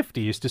in the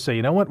 50s to say,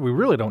 you know what, we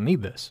really don't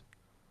need this?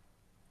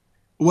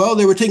 Well,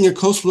 they were taking a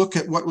close look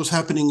at what was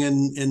happening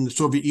in the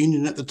Soviet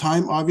Union at the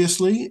time,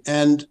 obviously,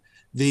 and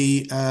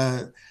the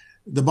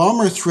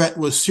bomber threat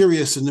was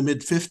serious in the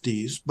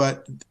mid-50s,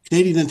 but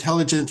Canadian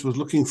intelligence was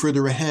looking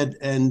further ahead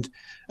and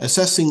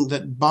assessing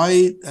that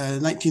by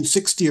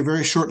 1960 or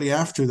very shortly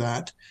after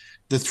that,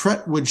 the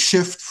threat would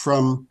shift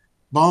from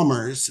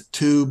bombers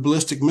to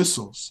ballistic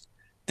missiles.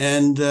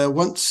 And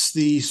once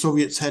the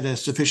Soviets had a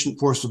sufficient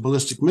force of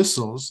ballistic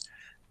missiles,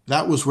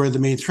 that was where the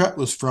main threat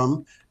was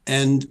from.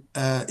 And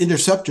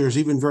interceptors,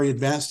 even very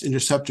advanced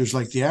interceptors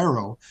like the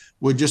Arrow,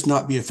 would just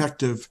not be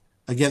effective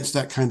against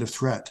that kind of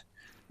threat.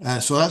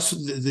 So that's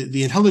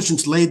the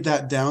intelligence laid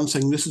that down,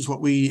 saying this is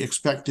what we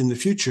expect in the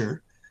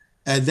future.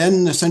 And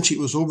then essentially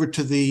it was over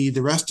to the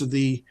rest of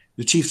the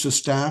chiefs of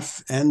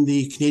staff and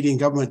the Canadian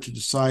government to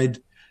decide,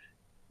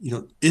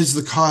 is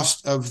the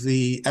cost of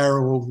the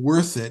Arrow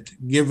worth it,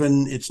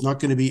 given it's not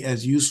going to be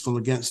as useful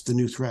against the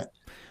new threat?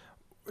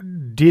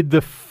 Did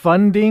the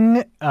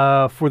funding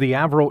for the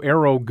Avro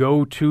Arrow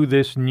go to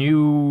this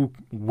new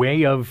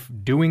way of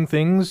doing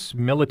things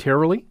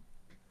militarily?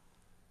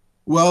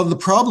 Well, the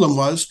problem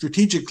was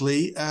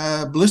strategically,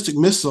 ballistic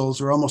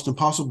missiles are almost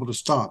impossible to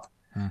stop.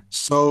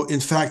 So, in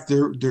fact,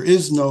 there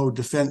is no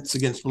defense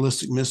against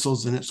ballistic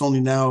missiles, and it's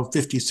only now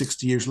 50,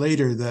 60 years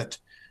later that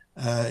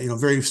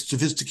very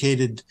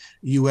sophisticated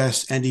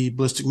U.S.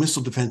 anti-ballistic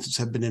missile defenses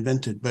have been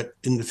invented. But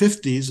in the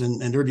 50s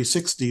and early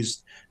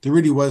 60s, there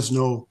really was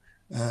no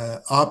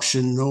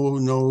option,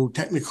 no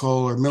technical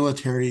or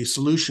military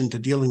solution to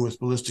dealing with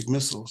ballistic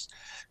missiles.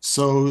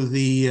 So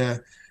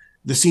the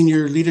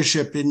senior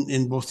leadership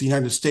in both the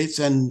United States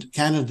and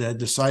Canada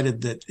decided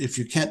that if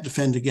you can't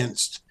defend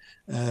against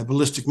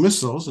ballistic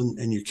missiles,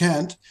 and you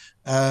can't,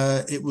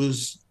 it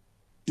was,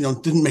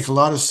 didn't make a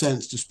lot of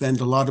sense to spend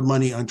a lot of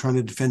money on trying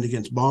to defend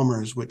against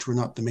bombers, which were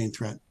not the main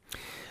threat.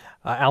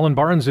 Alan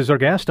Barnes is our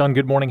guest on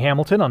Good Morning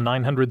Hamilton on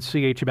 900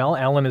 CHML.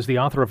 Alan is the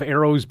author of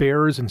Arrows,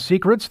 Bears, and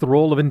Secrets, the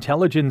role of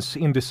intelligence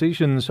in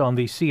decisions on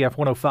the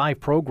CF-105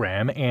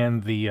 program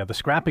and the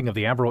scrapping of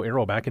the Avro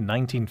Arrow back in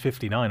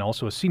 1959.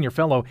 Also a senior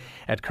fellow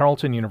at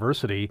Carleton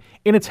University.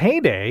 In its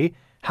heyday,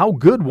 how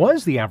good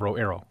was the Avro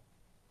Arrow?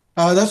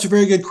 That's a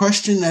very good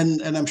question,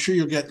 and I'm sure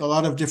you'll get a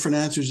lot of different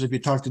answers if you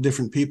talk to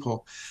different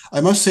people.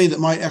 I must say that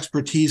my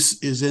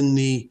expertise is in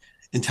the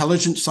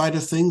intelligence side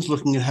of things,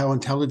 looking at how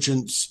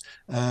intelligence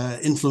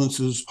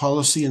influences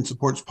policy and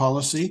supports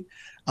policy.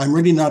 I'm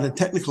really not a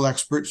technical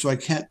expert, so I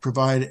can't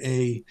provide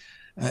an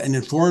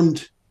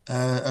informed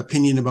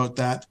opinion about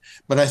that.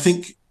 But I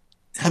think,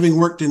 having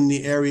worked in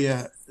the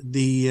area,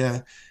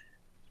 the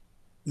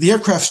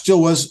aircraft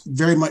still was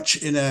very much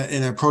in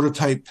a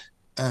prototype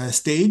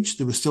stage.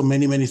 There was still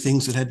many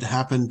things that had to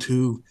happen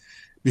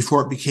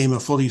before it became a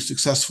fully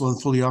successful and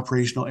fully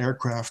operational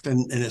aircraft.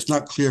 And it's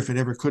not clear if it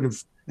ever could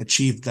have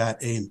achieved that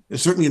aim.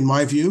 It's certainly in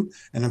my view,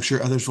 and I'm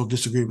sure others will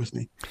disagree with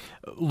me.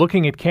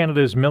 Looking at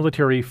Canada's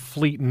military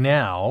fleet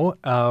now,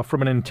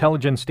 from an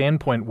intelligence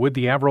standpoint, would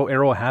the Avro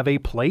Arrow have a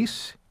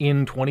place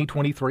in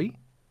 2023?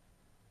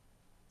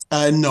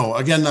 No.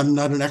 Again, I'm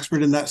not an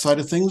expert in that side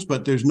of things,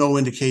 but there's no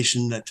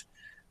indication that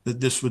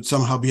this would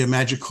somehow be a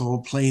magical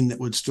plane that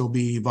would still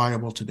be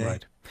viable today.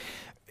 Right.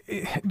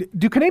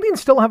 Do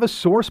Canadians still have a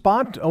sore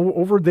spot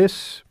over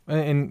this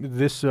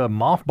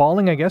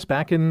mothballing, I guess,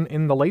 back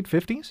in the late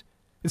 50s?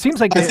 It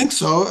seems like I think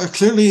so.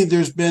 Clearly,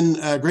 there's been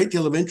a great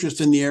deal of interest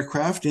in the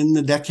aircraft in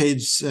the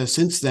decades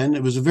since then.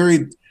 It was a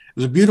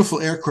beautiful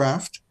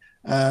aircraft,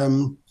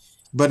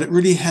 but it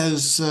really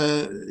has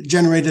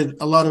generated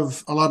a lot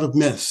of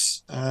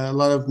myths, a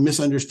lot of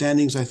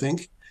misunderstandings, I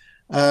think.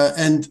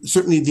 And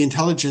certainly the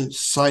intelligence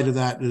side of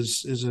that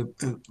is a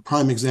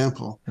prime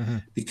example,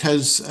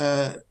 because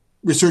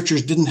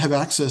researchers didn't have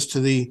access to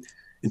the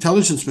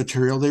intelligence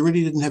material. They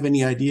really didn't have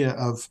any idea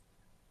of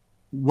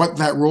what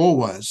that role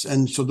was.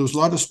 And so there was a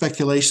lot of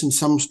speculation.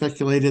 Some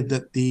speculated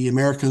that the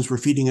Americans were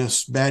feeding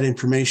us bad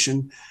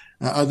information.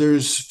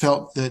 Others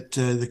felt that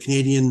the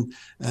Canadian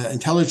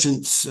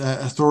intelligence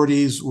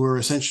authorities were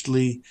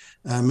essentially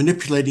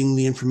manipulating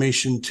the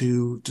information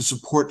to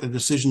support a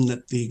decision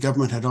that the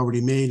government had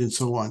already made, and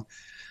so on.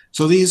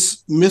 So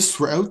these myths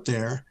were out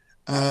there,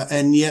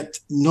 and yet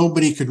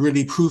nobody could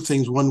really prove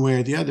things one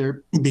way or the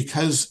other,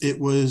 because it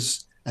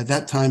was at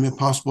that time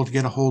impossible to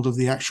get a hold of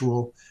the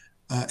actual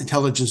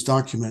intelligence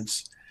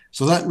documents.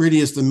 So that really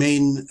is the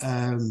main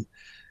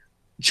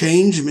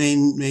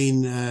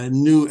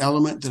new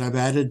element that I've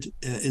added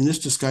in this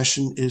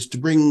discussion, is to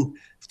bring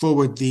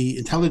forward the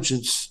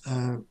intelligence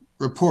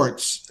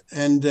reports.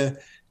 And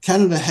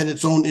Canada had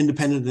its own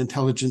independent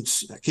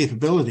intelligence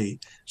capability,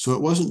 so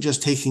it wasn't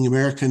just taking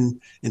American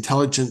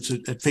intelligence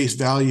at face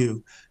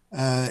value.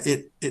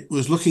 It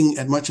was looking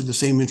at much of the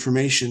same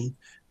information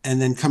and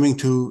then coming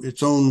to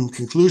its own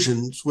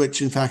conclusions,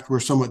 which in fact were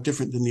somewhat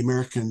different than the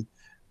American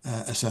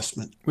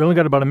assessment. We only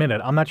got about a minute.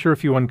 I'm not sure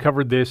if you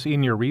uncovered this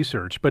in your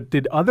research, but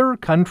did other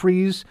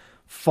countries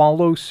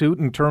follow suit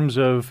in terms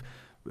of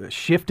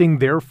shifting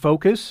their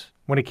focus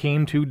when it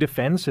came to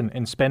defense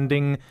and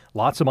spending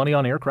lots of money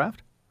on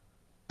aircraft?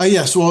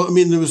 Yes. Well, I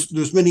mean,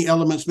 there's many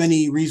elements,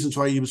 many reasons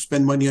why you would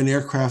spend money on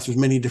aircraft. There's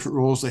many different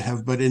roles they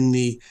have, but in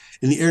the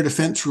air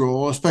defense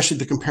role, especially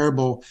the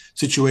comparable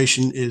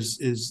situation is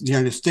the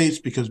United States,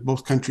 because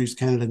both countries,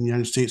 Canada and the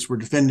United States, were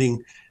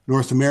defending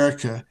North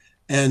America.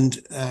 And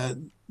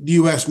the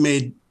U.S.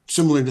 made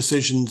similar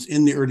decisions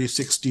in the early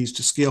 60s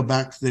to scale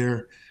back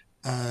their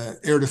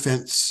air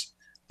defense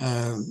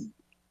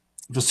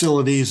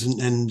facilities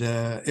and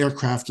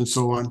aircraft and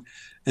so on.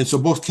 And so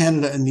both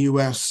Canada and the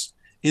U.S.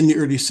 in the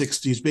early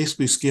 60s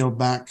basically scaled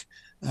back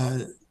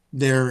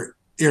their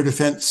air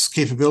defense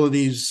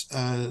capabilities,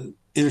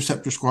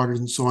 interceptor squadrons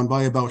and so on,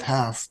 by about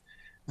half.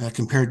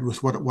 compared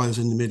with what it was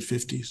in the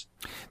mid-50s.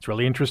 It's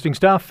really interesting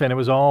stuff, and it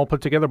was all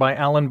put together by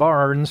Alan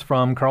Barnes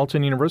from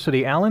Carleton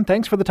University. Alan,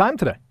 thanks for the time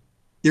today.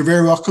 You're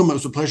very welcome. It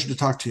was a pleasure to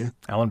talk to you.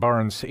 Alan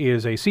Barnes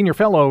is a senior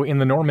fellow in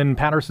the Norman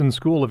Patterson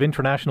School of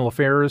International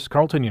Affairs,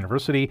 Carleton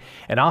University,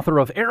 and author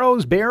of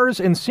Arrows, Bears,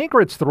 and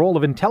Secrets, the Role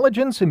of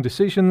Intelligence in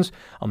Decisions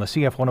on the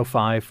CF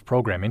 105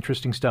 program.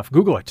 Interesting stuff.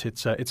 Google it.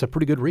 It's a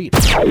pretty good read.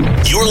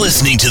 You're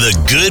listening to the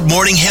Good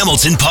Morning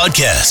Hamilton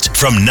podcast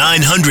from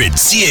 900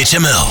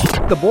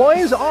 CHML. The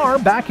boys are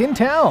back in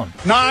town.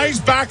 Nice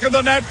back of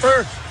the net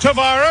for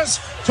Tavares.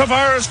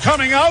 Tavares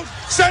coming out,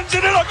 sends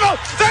it in a goal.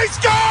 They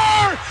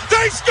score!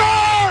 They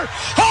score!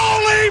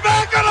 Holy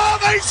mackerel,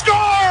 they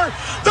score!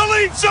 The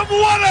Leafs have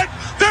won it.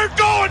 They're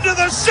going to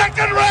the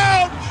second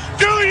round.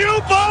 Do you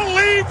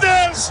believe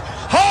this?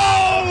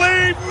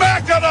 Holy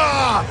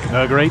mackerel!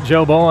 The great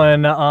Joe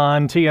Bowen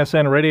on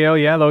TSN Radio.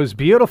 Yeah, those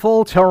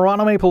beautiful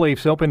Toronto Maple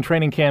Leafs open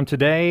training camp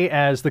today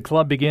as the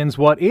club begins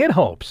what it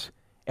hopes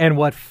and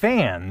what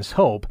fans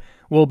hope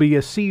will be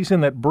a season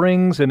that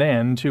brings an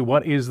end to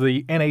what is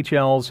the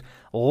NHL's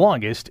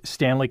longest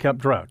Stanley Cup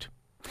drought.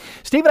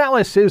 Stephen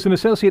Ellis is an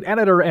associate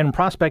editor and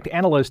prospect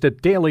analyst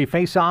at Daily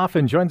Faceoff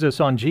and joins us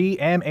on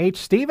GMH.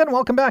 Stephen,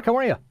 welcome back. How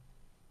are you?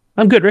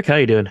 I'm good, Rick. How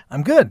you doing?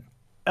 I'm good.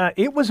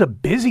 It was a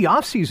busy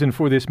offseason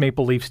for this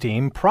Maple Leafs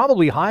team,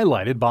 probably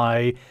highlighted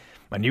by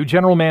a new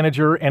general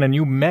manager and a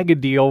new mega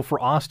deal for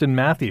Austin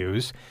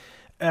Matthews.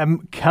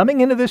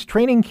 Coming into this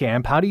training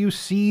camp, how do you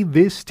see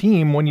this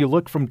team when you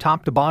look from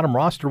top to bottom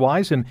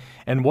roster-wise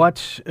and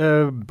what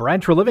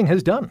Brad Treliving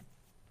has done?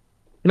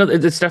 You know,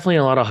 it's definitely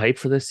a lot of hype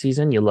for this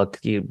season. You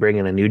bring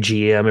in a new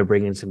GM, you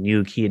bring in some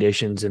new key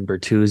additions in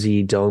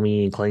Bertuzzi,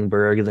 Domi,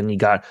 Klingberg, and then you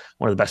got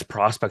one of the best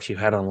prospects you've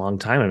had in a long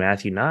time in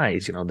Matthew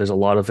Knies. You know, there's a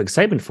lot of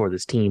excitement for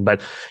this team,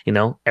 but, you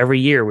know, every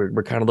year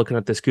we're kind of looking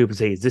at this group and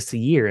say, is this the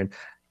year? And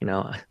you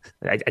know,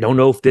 I don't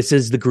know if this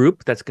is the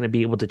group that's going to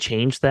be able to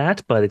change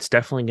that, but it's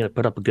definitely going to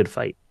put up a good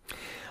fight.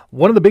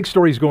 One of the big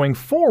stories going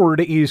forward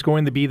is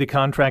going to be the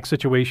contract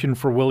situation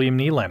for William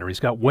Nylander.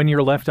 He's got 1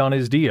 year left on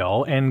his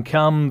deal, and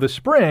come the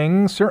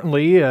spring,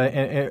 certainly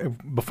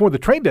before the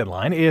trade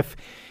deadline, if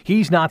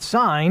he's not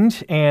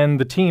signed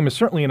and the team is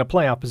certainly in a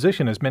playoff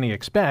position, as many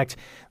expect,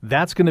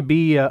 that's going to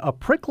be a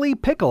prickly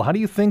pickle. How do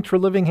you think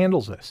Treliving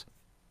handles this?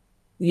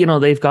 You know,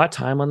 they've got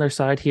time on their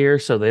side here,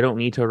 so they don't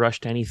need to rush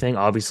to anything.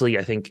 Obviously,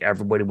 I think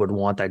everybody would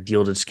want that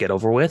deal to just get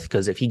over with,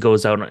 because if he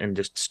goes out and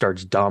just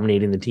starts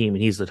dominating the team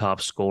and he's the top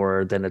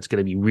scorer, then it's going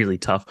to be really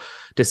tough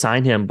to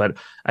sign him. But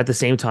at the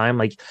same time,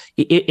 like,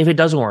 if it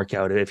doesn't work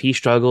out, if he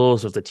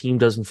struggles, if the team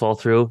doesn't fall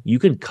through, you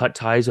can cut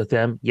ties with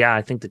him. Yeah,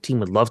 I think the team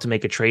would love to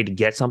make a trade to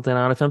get something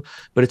out of him,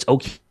 but it's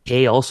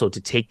okay also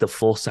to take the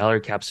full salary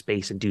cap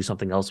space and do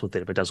something else with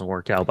it if it doesn't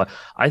work out. But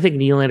I think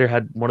Nylander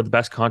had one of the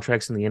best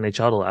contracts in the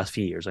NHL the last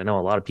few years. I know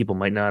a lot of people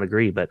might not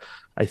agree, but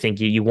I think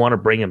you want to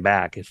bring him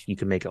back if you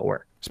can make it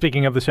work.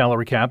 Speaking of the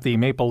salary cap, the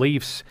Maple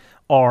Leafs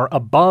are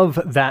above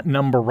that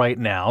number right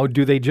now.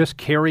 Do they just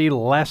carry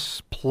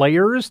less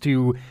players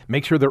to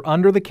make sure they're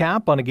under the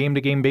cap on a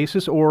game-to-game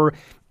basis, or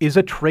is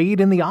a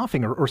trade in the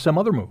offing or some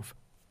other move?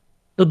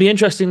 It'll be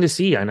interesting to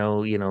see. I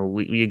know, you know,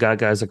 we got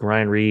guys like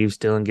Ryan Reeves,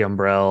 Dylan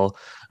Gambrell,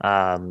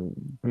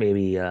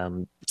 maybe a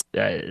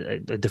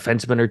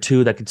defenseman or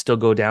two that could still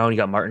go down. You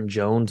got Martin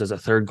Jones as a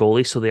third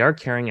goalie, so they are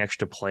carrying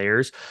extra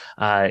players.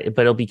 But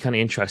it'll be kind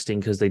of interesting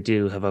because they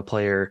do have a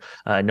player,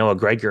 Noah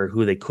Gregor,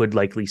 who they could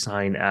likely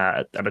sign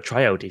at a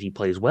tryout if he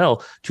plays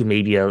well to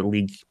maybe a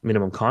league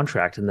minimum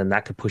contract, and then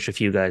that could push a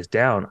few guys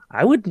down.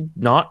 I would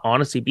not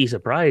honestly be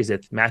surprised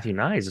if Matthew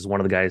Knies is one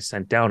of the guys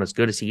sent down, as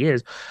good as he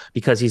is,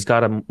 because he's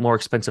got a more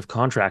expensive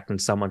contract than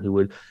someone who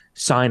would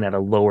sign at a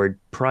lowered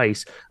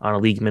price on a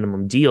league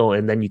minimum deal,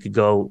 and then you could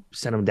go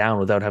send him down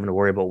without having to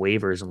worry about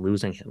waivers and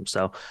losing him.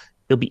 So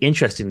it'll be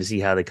interesting to see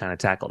how they kind of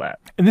tackle that.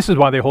 And this is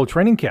why they hold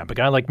training camp. A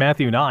guy like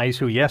Matthew Knies,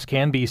 who, yes,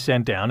 can be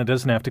sent down and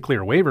doesn't have to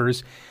clear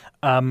waivers,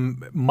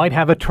 might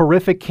have a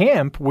terrific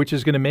camp, which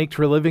is going to make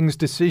Treliving's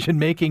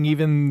decision-making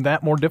even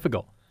that more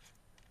difficult.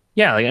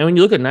 Yeah, like, when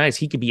you look at Knies,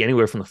 he could be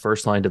anywhere from the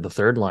first line to the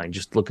third line,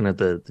 just looking at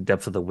the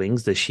depth of the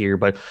wings this year.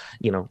 But,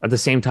 you know, at the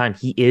same time,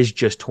 he is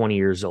just 20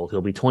 years old. He'll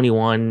be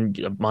 21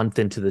 a month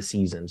into the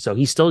season. So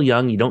he's still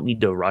young. You don't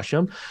need to rush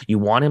him. You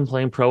want him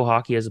playing pro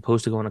hockey as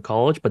opposed to going to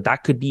college, but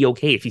that could be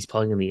okay if he's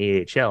playing in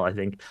the AHL. I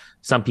think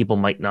some people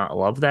might not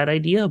love that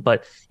idea,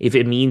 but if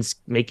it means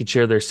making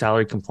sure they're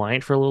salary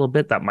compliant for a little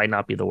bit, that might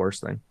not be the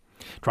worst thing.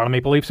 Toronto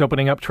Maple Leafs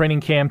opening up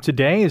training camp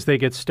today as they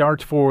get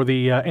start for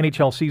the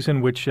NHL season,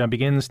 which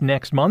begins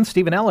next month.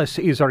 Stephen Ellis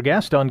is our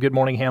guest on Good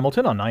Morning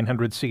Hamilton on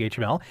 900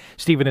 CHML.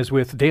 Stephen is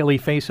with Daily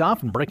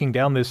Faceoff and breaking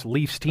down this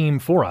Leafs team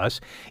for us.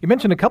 You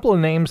mentioned a couple of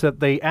names that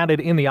they added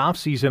in the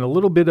offseason, a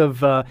little bit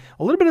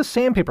of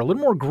sandpaper, a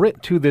little more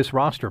grit to this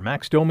roster.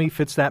 Max Domi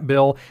fits that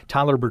bill.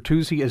 Tyler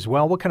Bertuzzi as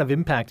well. What kind of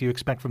impact do you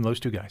expect from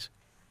those two guys?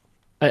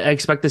 I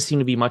expect this team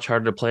to be much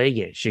harder to play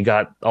against. You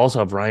also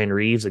have Ryan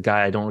Reeves, a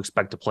guy I don't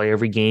expect to play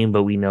every game,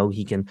 but we know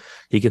he can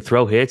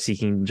throw hits, he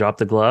can drop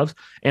the gloves.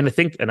 And I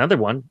think another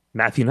one,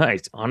 Matthew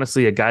Knight,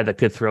 honestly, a guy that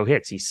could throw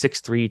hits. He's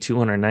 6'3",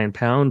 209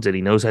 pounds, and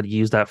he knows how to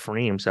use that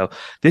frame. So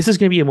this is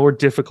going to be a more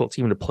difficult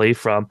team to play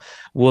from.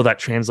 Will that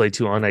translate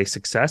to on-ice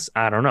success?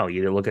 I don't know.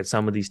 You look at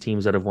some of these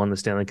teams that have won the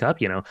Stanley Cup,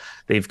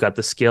 they've got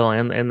the skill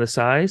and the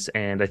size,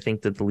 and I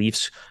think that the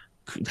Leafs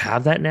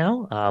have that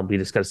now. We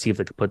just got to see if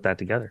they could put that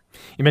together.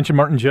 You mentioned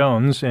Martin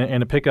Jones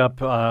and a pickup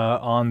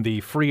on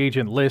the free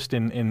agent list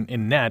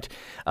in net.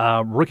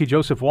 Rookie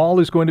Joseph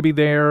Woll is going to be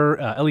there.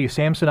 Ilya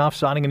Samsonov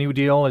signing a new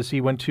deal as he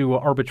went to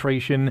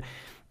arbitration.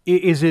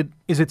 Is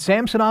it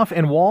Samsonov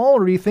and Woll,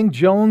 or do you think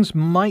Jones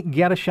might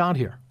get a shot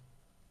here?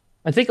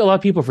 I think a lot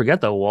of people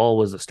forget that Woll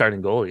was the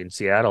starting goalie in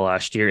Seattle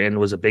last year and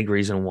was a big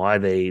reason why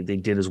they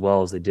did as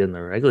well as they did in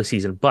the regular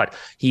season. But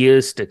he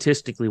is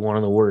statistically one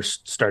of the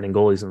worst starting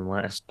goalies in the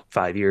last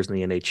 5 years in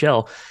the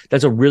NHL.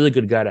 That's a really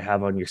good guy to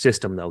have on your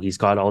system, though. He's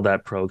got all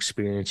that pro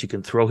experience. You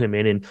can throw him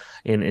in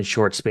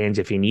short spans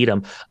if you need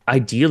him.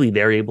 Ideally,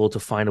 they're able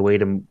to find a way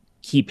to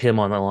keep him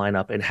on the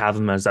lineup and have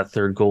him as that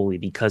third goalie,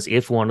 because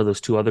if one of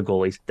those two other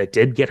goalies that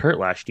did get hurt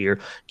last year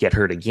get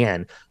hurt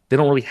again, they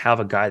don't really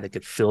have a guy that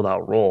could fill that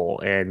role,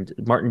 and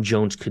Martin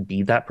Jones could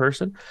be that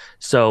person.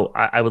 So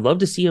I would love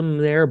to see him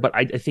there, but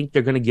I think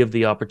they're going to give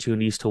the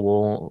opportunities to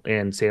Woll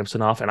and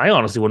Samsonov, and I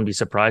honestly wouldn't be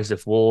surprised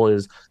if Woll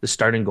is the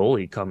starting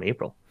goalie come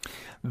April.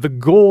 The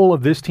goal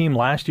of this team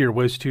last year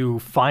was to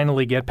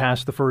finally get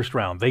past the first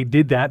round. They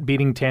did that,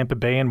 beating Tampa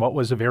Bay in what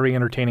was a very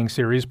entertaining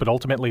series, but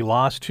ultimately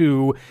lost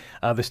to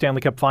the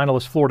Stanley Cup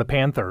finalist Florida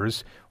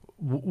Panthers.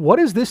 What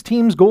is this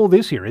team's goal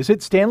this year? Is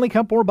it Stanley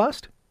Cup or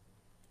bust?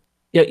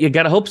 Yeah, you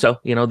got to hope so.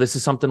 This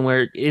is something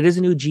where it is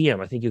a new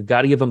GM. I think you've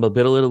got to give him a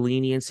little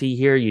leniency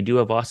here. You do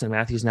have Austin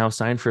Matthews now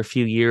signed for a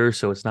few years,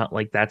 so it's not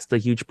like that's the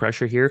huge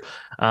pressure here.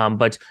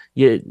 But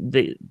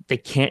they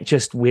can't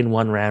just win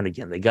one round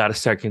again. They got to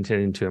start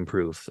continuing to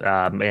improve.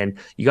 And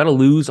you got to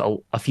lose a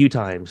few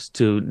times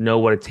to know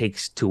what it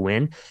takes to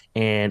win.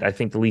 And I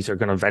think the Leafs are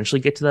going to eventually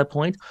get to that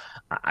point.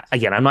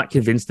 Again, I'm not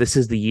convinced this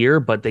is the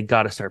year, but they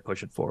got to start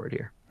pushing forward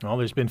here. Well,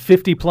 there's been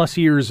 50-plus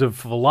years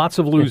of lots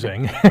of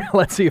losing.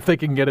 Let's see if they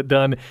can get it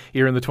done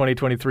here in the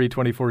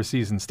 2023-24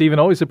 season. Stephen,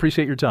 always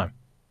appreciate your time.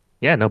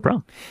 Yeah, no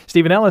problem.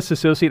 Stephen Ellis,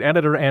 Associate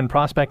Editor and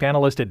Prospect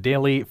Analyst at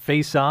Daily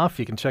Faceoff.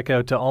 You can check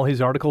out all his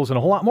articles and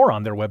a whole lot more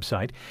on their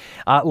website.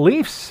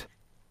 Leafs,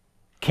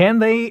 can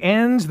they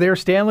end their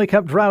Stanley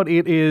Cup drought?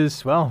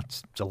 It's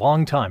a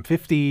long time.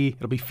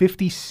 It'll be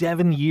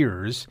 57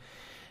 years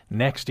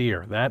next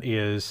year. That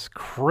is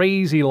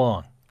crazy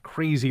long.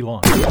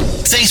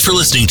 Thanks for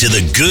listening to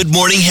the Good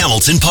Morning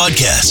Hamilton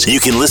podcast. You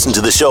can listen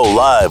to the show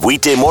live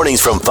weekday mornings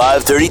from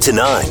 5:30 to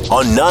 9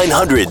 on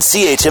 900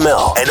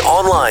 CHML and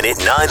online at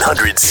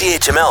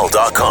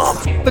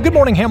 900CHML.com. The Good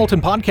Morning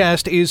Hamilton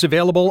podcast is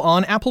available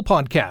on Apple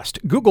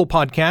Podcast, Google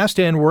Podcast,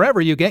 and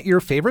wherever you get your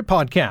favorite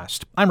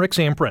podcast. I'm Rick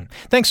Zamprin.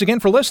 Thanks again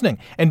for listening,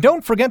 and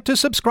don't forget to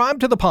subscribe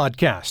to the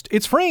podcast.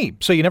 It's free,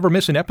 so you never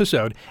miss an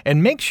episode,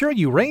 and make sure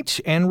you rate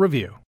and review.